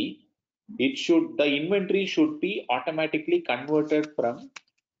DC, the inventory should be automatically converted from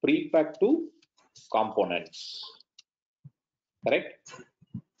pre-pack to components, correct?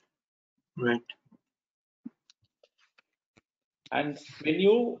 Right. And when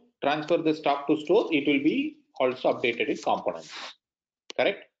you transfer the stock to store, it will be also updated in components,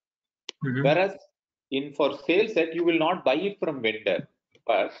 correct? Whereas for sales set, you will not buy it from vendor,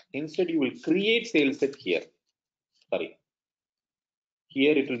 but instead you will create sales set here. Sorry.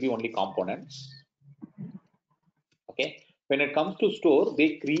 Here it will be only components. Okay. When it comes to store,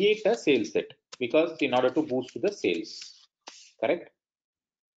 they create a sales set because in order to boost the sales, correct?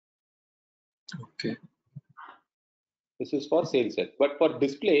 Okay. This is for sales set, but for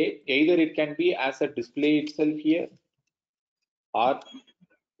display, either it can be as a display itself here, or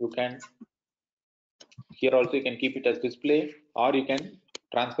you can here also you can keep it as display, or you can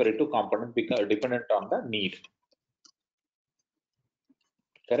transfer it to component because dependent on the need.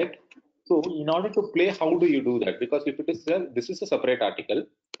 Correct. So in order to play, how do you do that? Because if it is this is a separate article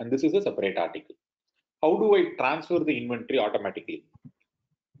and this is a separate article, how do I transfer the inventory automatically?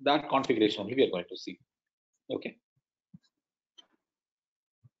 That configuration only we are going to see. Okay.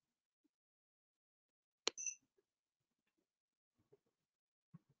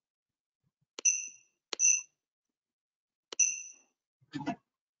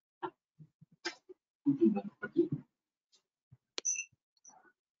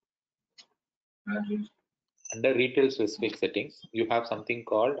 Under retail specific settings, you have something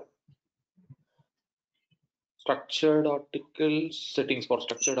called structured articles, settings for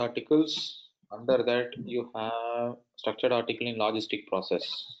structured articles. Under that, you have structured article in logistic process.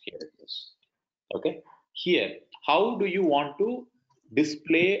 Here it is. Okay. Here, how do you want to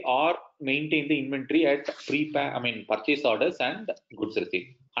display or maintain the inventory at purchase orders and goods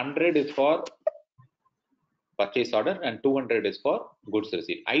received. 100 is for purchase order and 200 is for goods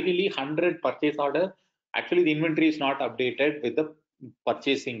received. Ideally 100 purchase order, actually the inventory is not updated with the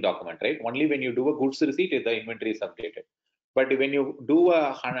purchasing document, right? Only when you do a goods receipt the inventory is updated. But when you do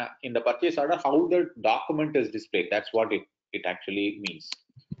in the purchase order, how the document is displayed, that's what it actually means.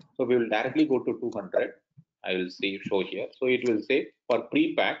 So we will directly go to 200. I will show here. So it will say for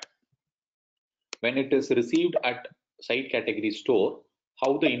pre-pack, when it is received at site category store,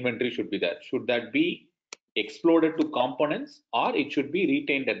 how the inventory should be there. Should that be exploded to components or it should be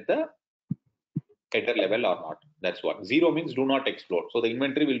retained at the header level or not? That's what. 0 means do not explode. So the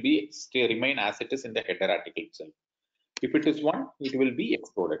inventory will be remain as it is in the header article itself. If it is 1, it will be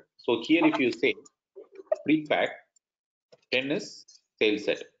exploded. So here if you say pre-pack, 10 is sales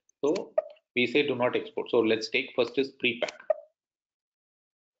set. So we say do not export. So let's take first is pre-pack.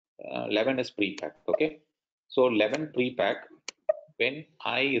 11 is pre-pack. Okay. So 11 pre-pack, when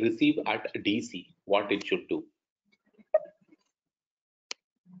I receive at DC, what it should do?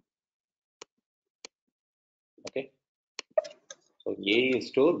 Okay. So A is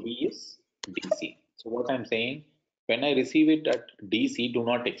store, B is DC. So what I'm saying, when I receive it at DC, do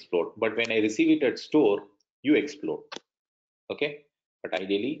not explode. But when I receive it at store, you explode. Okay. But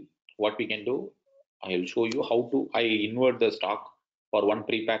ideally, what we can do, I will show you how to invert the stock for one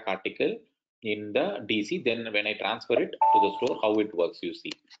pre-pack article in the DC. Then when I transfer it to the store, how it works, you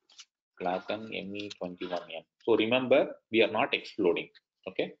see. Class ME21N. So remember, we are not exploding.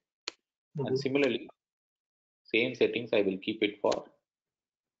 Okay. And similarly, same settings, I will keep it for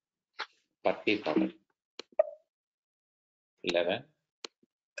purchase order 11.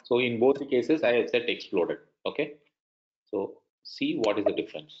 So in both the cases, I have set exploded. Okay. So see what is the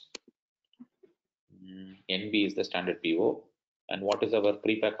difference. NB is the standard PO. And what is our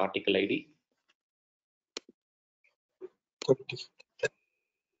pre-pack article ID? 30.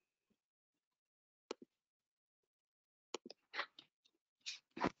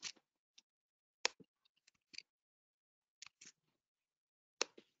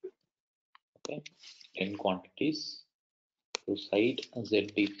 Okay, 10 quantities to site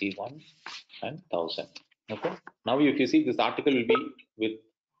ZDP1 and 1000. Okay, now if you see this article will be with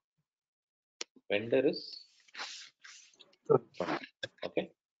vendor is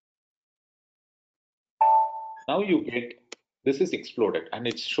okay. Now you get this is exploded and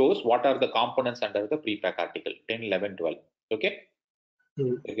it shows what are the components under the pre-pack article 10, 11, 12. Okay.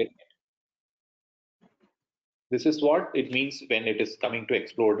 Okay. This is what it means when it is coming to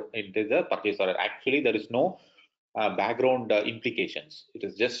explode into the purchase order. Actually, there is no background implications. It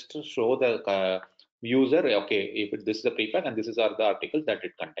is just to show the user, okay, if this is a pre-pack and this is are the articles that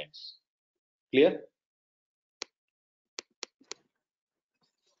it contains. Clear?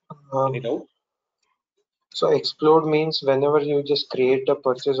 Any doubt? So explode means whenever you just create a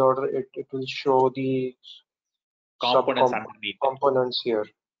purchase order, it will show the Components underneath components here.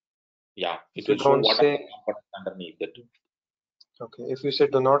 Yeah, it If will you show don't what say, are the components underneath it. okay, if you say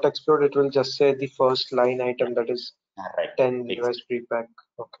do not explode, it will just say the first line item, that is Right. 10 US Exactly. pre-pack.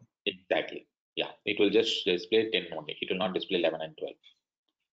 Okay. Exactly. Yeah, it will just display 10 only. It will not display 11 and 12.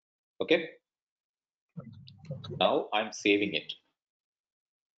 Okay. Now I'm saving it.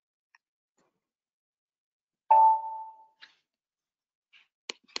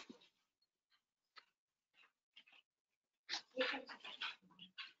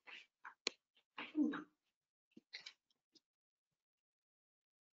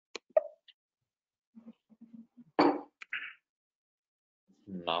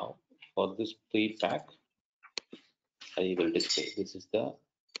 Now for this pre-pack, I will display. This is the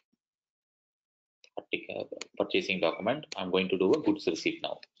purchasing document. I'm going to do a goods receipt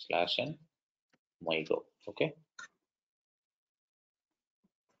now. /n mygo. Okay.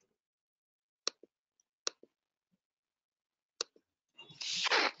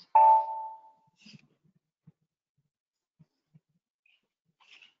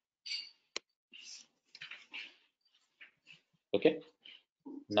 Okay.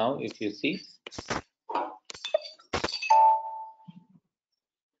 Now if you see,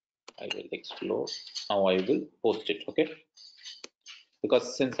 I will explore. Now I will post it. Okay.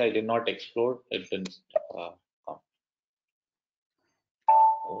 Because since I did not explode, it didn't come.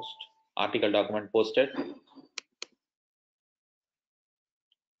 Post article document posted.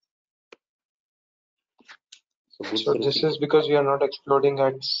 So this is because we are not exploding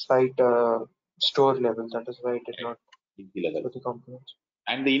at site store level. That is why it did not DC level. show the components.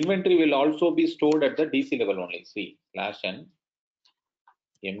 And the inventory will also be stored at the DC level only. See, /n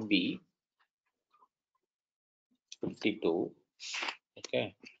MB 52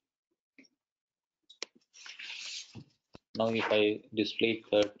 Okay. Now if I display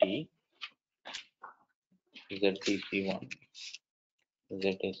 30, ZTC1,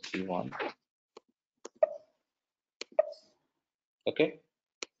 ZST1. Okay.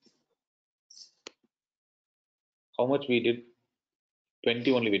 How much we did?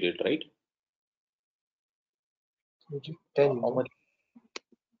 20 only we did, right? 10. How much?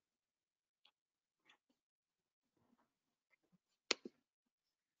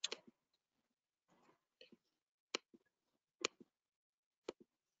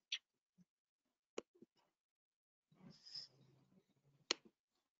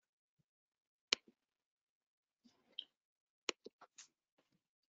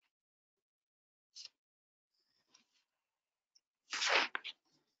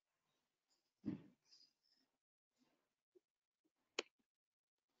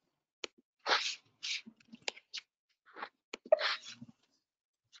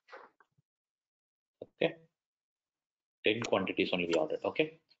 Okay. 10 quantities only we ordered.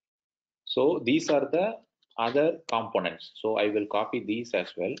 Okay. So these are the other components. So I will copy these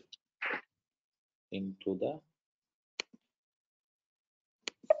as well into the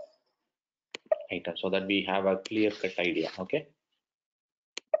item so that we have a clear cut idea. Okay.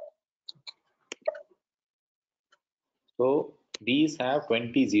 So these have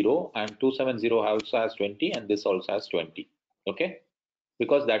 20 0 and 270 also has 20 and this also has 20. Okay.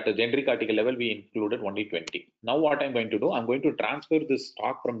 Because that generic article level we included only 20. Now what I'm going to do, I'm going to transfer this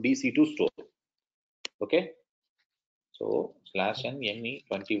stock from DC to store. Okay. So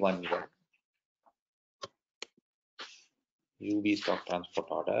 /NME21 UB stock transport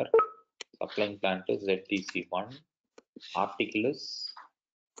order. Supplying plant is ZTC1. Article is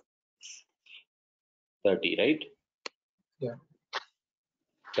 30, right? Yeah.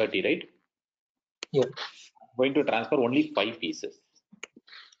 30, right? Yeah. I'm going to transfer only 5 pieces.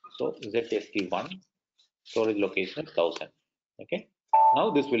 So ZST1 storage location is 1000. Okay. Now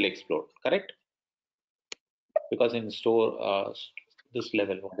this will explode, correct? Because in store this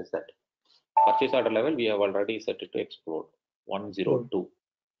level, what is that? Purchase order level, we have already set it to explode. 102.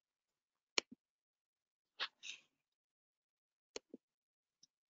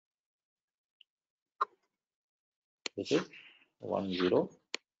 This is 102.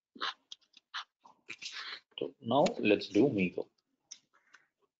 Now let's do Migo.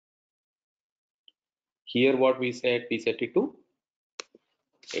 Here what we set it to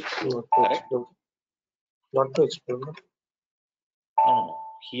explode, correct? Not to explode. No.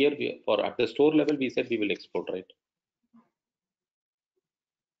 Here we, for at the store level we said we will explode, right?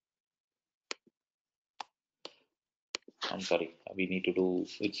 I'm sorry, we need to do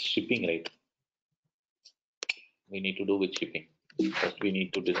it's shipping, right? We need to do with shipping. First we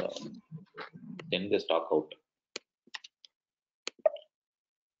need to send the stock out.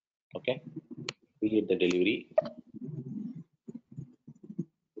 Okay, create the delivery.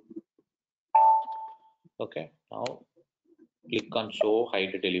 Okay, now click on show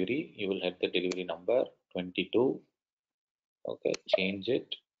hide delivery. You will have the delivery number 22. Okay, change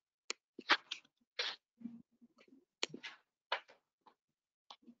it.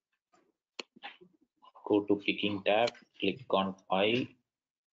 Go to picking tab, click on I,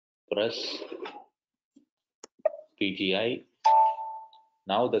 press PGI.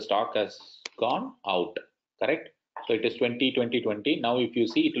 Now the stock has gone out, correct? So it is 20, 20, 20. Now if you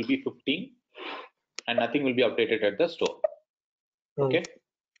see, it will be 15 and nothing will be updated at the store. Okay,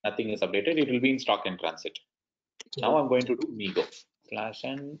 nothing is updated. It will be in stock in transit. Now I'm going to do Migo.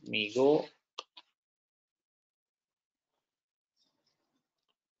 /n Migo.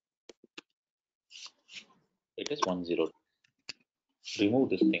 It is 10. Remove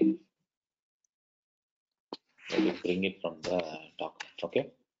this thing. Let me bring it from the document.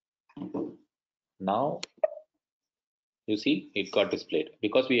 Okay. Now you see it got displayed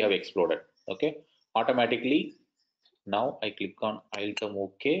because we have exploded. Okay. Automatically. Now I click on item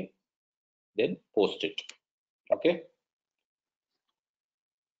OK. Then post it. Okay.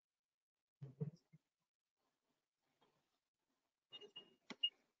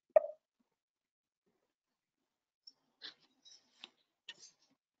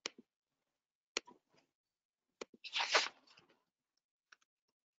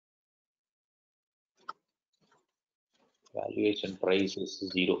 Valuation price is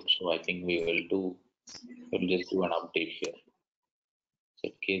 0. So I think we'll just do an update here.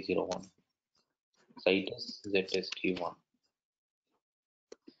 ZK01. Site is ZST1.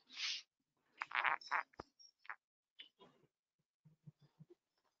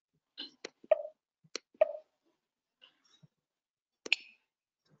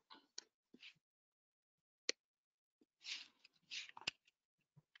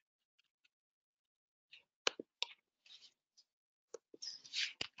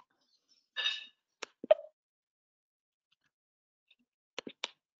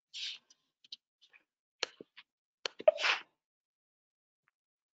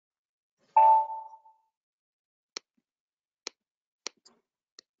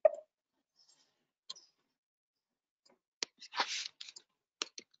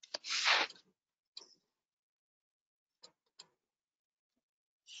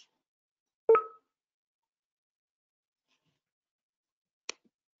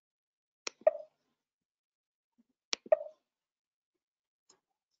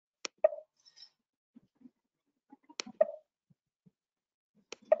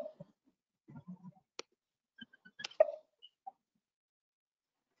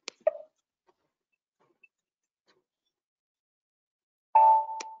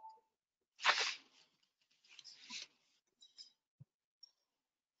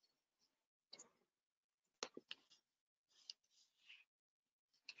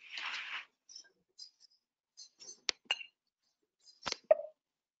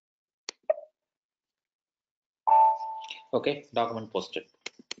 Okay, document posted.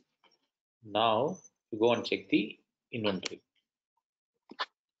 Now you go and check the inventory.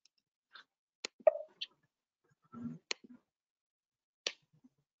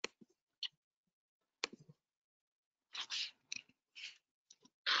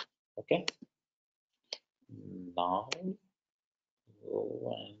 Okay. Now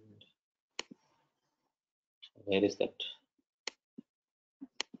go and where is that?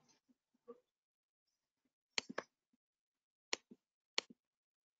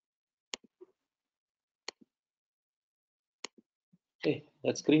 Okay,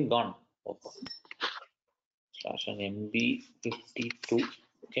 that screen gone. Slash an MB52.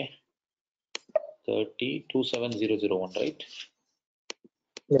 Okay. 30-27001, right?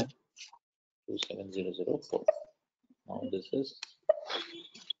 Yeah. 27004. Now this is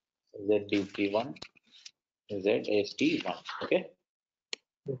ZDP1, ZST1. Okay.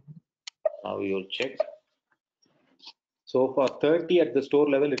 Now you'll check. So for 30 at the store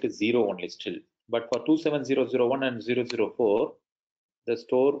level, it is 0 only still. But for 27001 and 004, the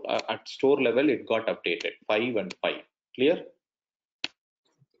store at store level it got updated 5 and 5. Clear?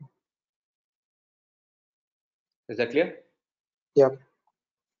 Is that clear? Yeah.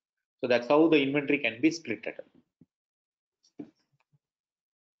 So that's how the inventory can be split.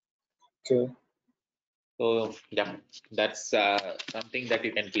 Okay. So yeah, that's something that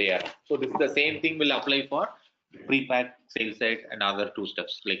you can play around. So this is the same thing will apply for pre-pack, sales set, and other two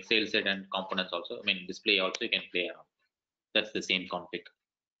steps like sales set and components also. I mean display also you can play around. That's the same config.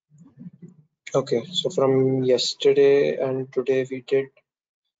 Okay. So from yesterday and today we did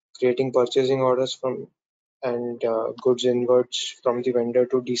creating purchasing orders from and goods inverts from the vendor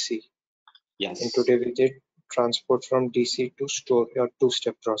to DC. Yes. And today we did transport from DC to store, or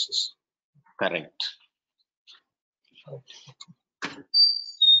two-step process. Correct.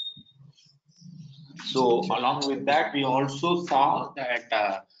 So along with that, we also saw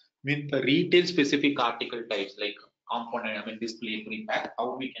that with the retail specific article types like component, I mean display, pre-pack,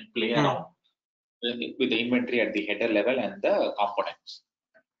 how we can play around with the inventory at the header level and the components.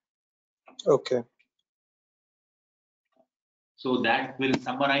 Okay. So that will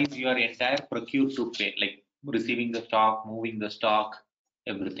summarize your entire procure to pay, like receiving the stock, moving the stock,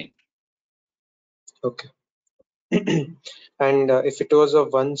 everything. Okay. And if it was a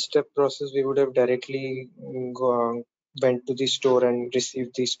one-step process, we would have directly went to the store and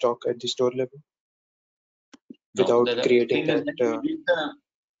received the stock at the store level without No, the creating thing is that.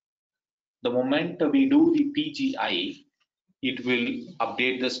 The moment we do the PGI, it will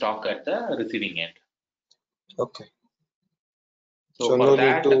update the stock at the receiving end. Okay. So So for no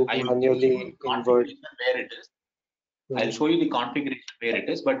that, need to I will manually invert. where it is. I'll show you the configuration where it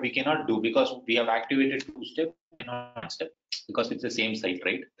is, but we cannot do because we have activated two-step, not one-step, because it's the same site,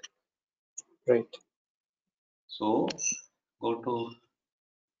 right? Right. So go to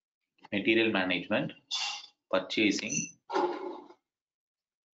material management, purchasing,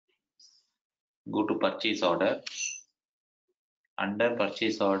 go to purchase order. Under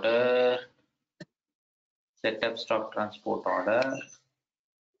purchase order, set up stock transport order.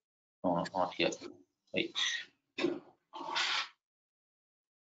 No, not here. Wait.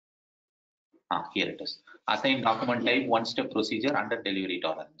 Here it is. Assign document type, one-step procedure under delivery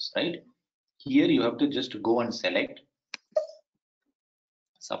tolerance, right? Here you have to just go and select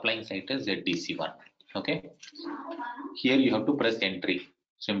supplying site is ZDC1. Okay. Here you have to press entry.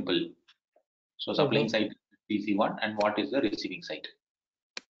 Simple. So supplying site is DC1 and what is the receiving site?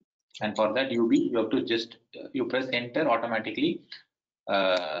 And for that you have to just you press enter automatically. 1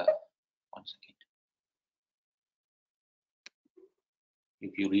 second.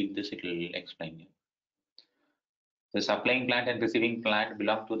 If you read this, it will explain you. The supplying plant and receiving plant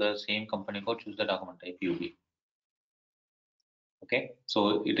belong to the same company code. Choose the document type UV. Okay,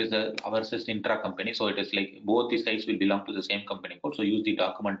 so it is ours is intra company, so it is like both the sites will belong to the same company code. So use the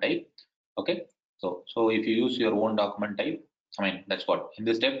document type. Okay, so if you use your own document type, I mean that's what in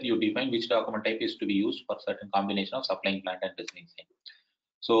this step you define which document type is to be used for certain combination of supplying plant and receiving site.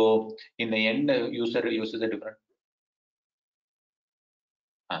 So in the end, user uses a different.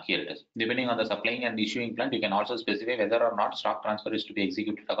 Here it is. Depending on the supplying and issuing plant, you can also specify whether or not stock transfer is to be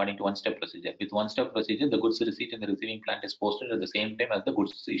executed according to one-step procedure. With one-step procedure, the goods receipt in the receiving plant is posted at the same time as the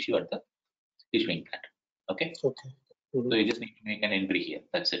goods issue at the issuing plant. Okay. Okay. So you just need to make an entry here.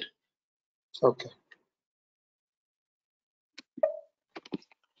 That's it. Okay.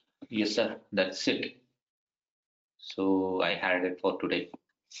 Yes, sir. That's it. So I had it for today.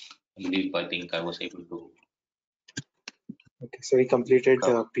 I think I was able to. Okay. So we completed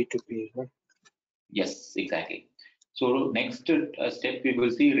P2P. Huh? Yes, exactly. So next step, we will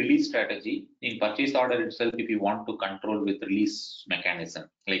see release strategy. In purchase order itself, if you want to control with release mechanism,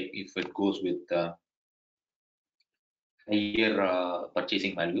 like if it goes with higher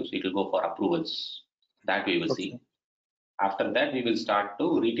purchasing values, it will go for approvals. That we will see. After that, we will start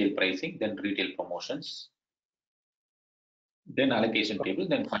to retail pricing, then retail promotions, then allocation table,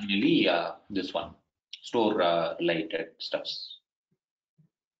 then finally this one, store related stuffs.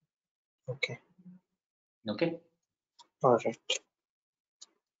 Okay. Okay. All right.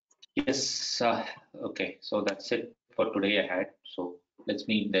 Yes. Okay. So that's it for today I had. So let's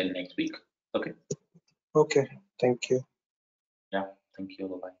meet then next week. Okay. Okay. Thank you. Yeah. Thank you.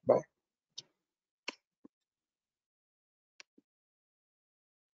 Bye-bye. Bye.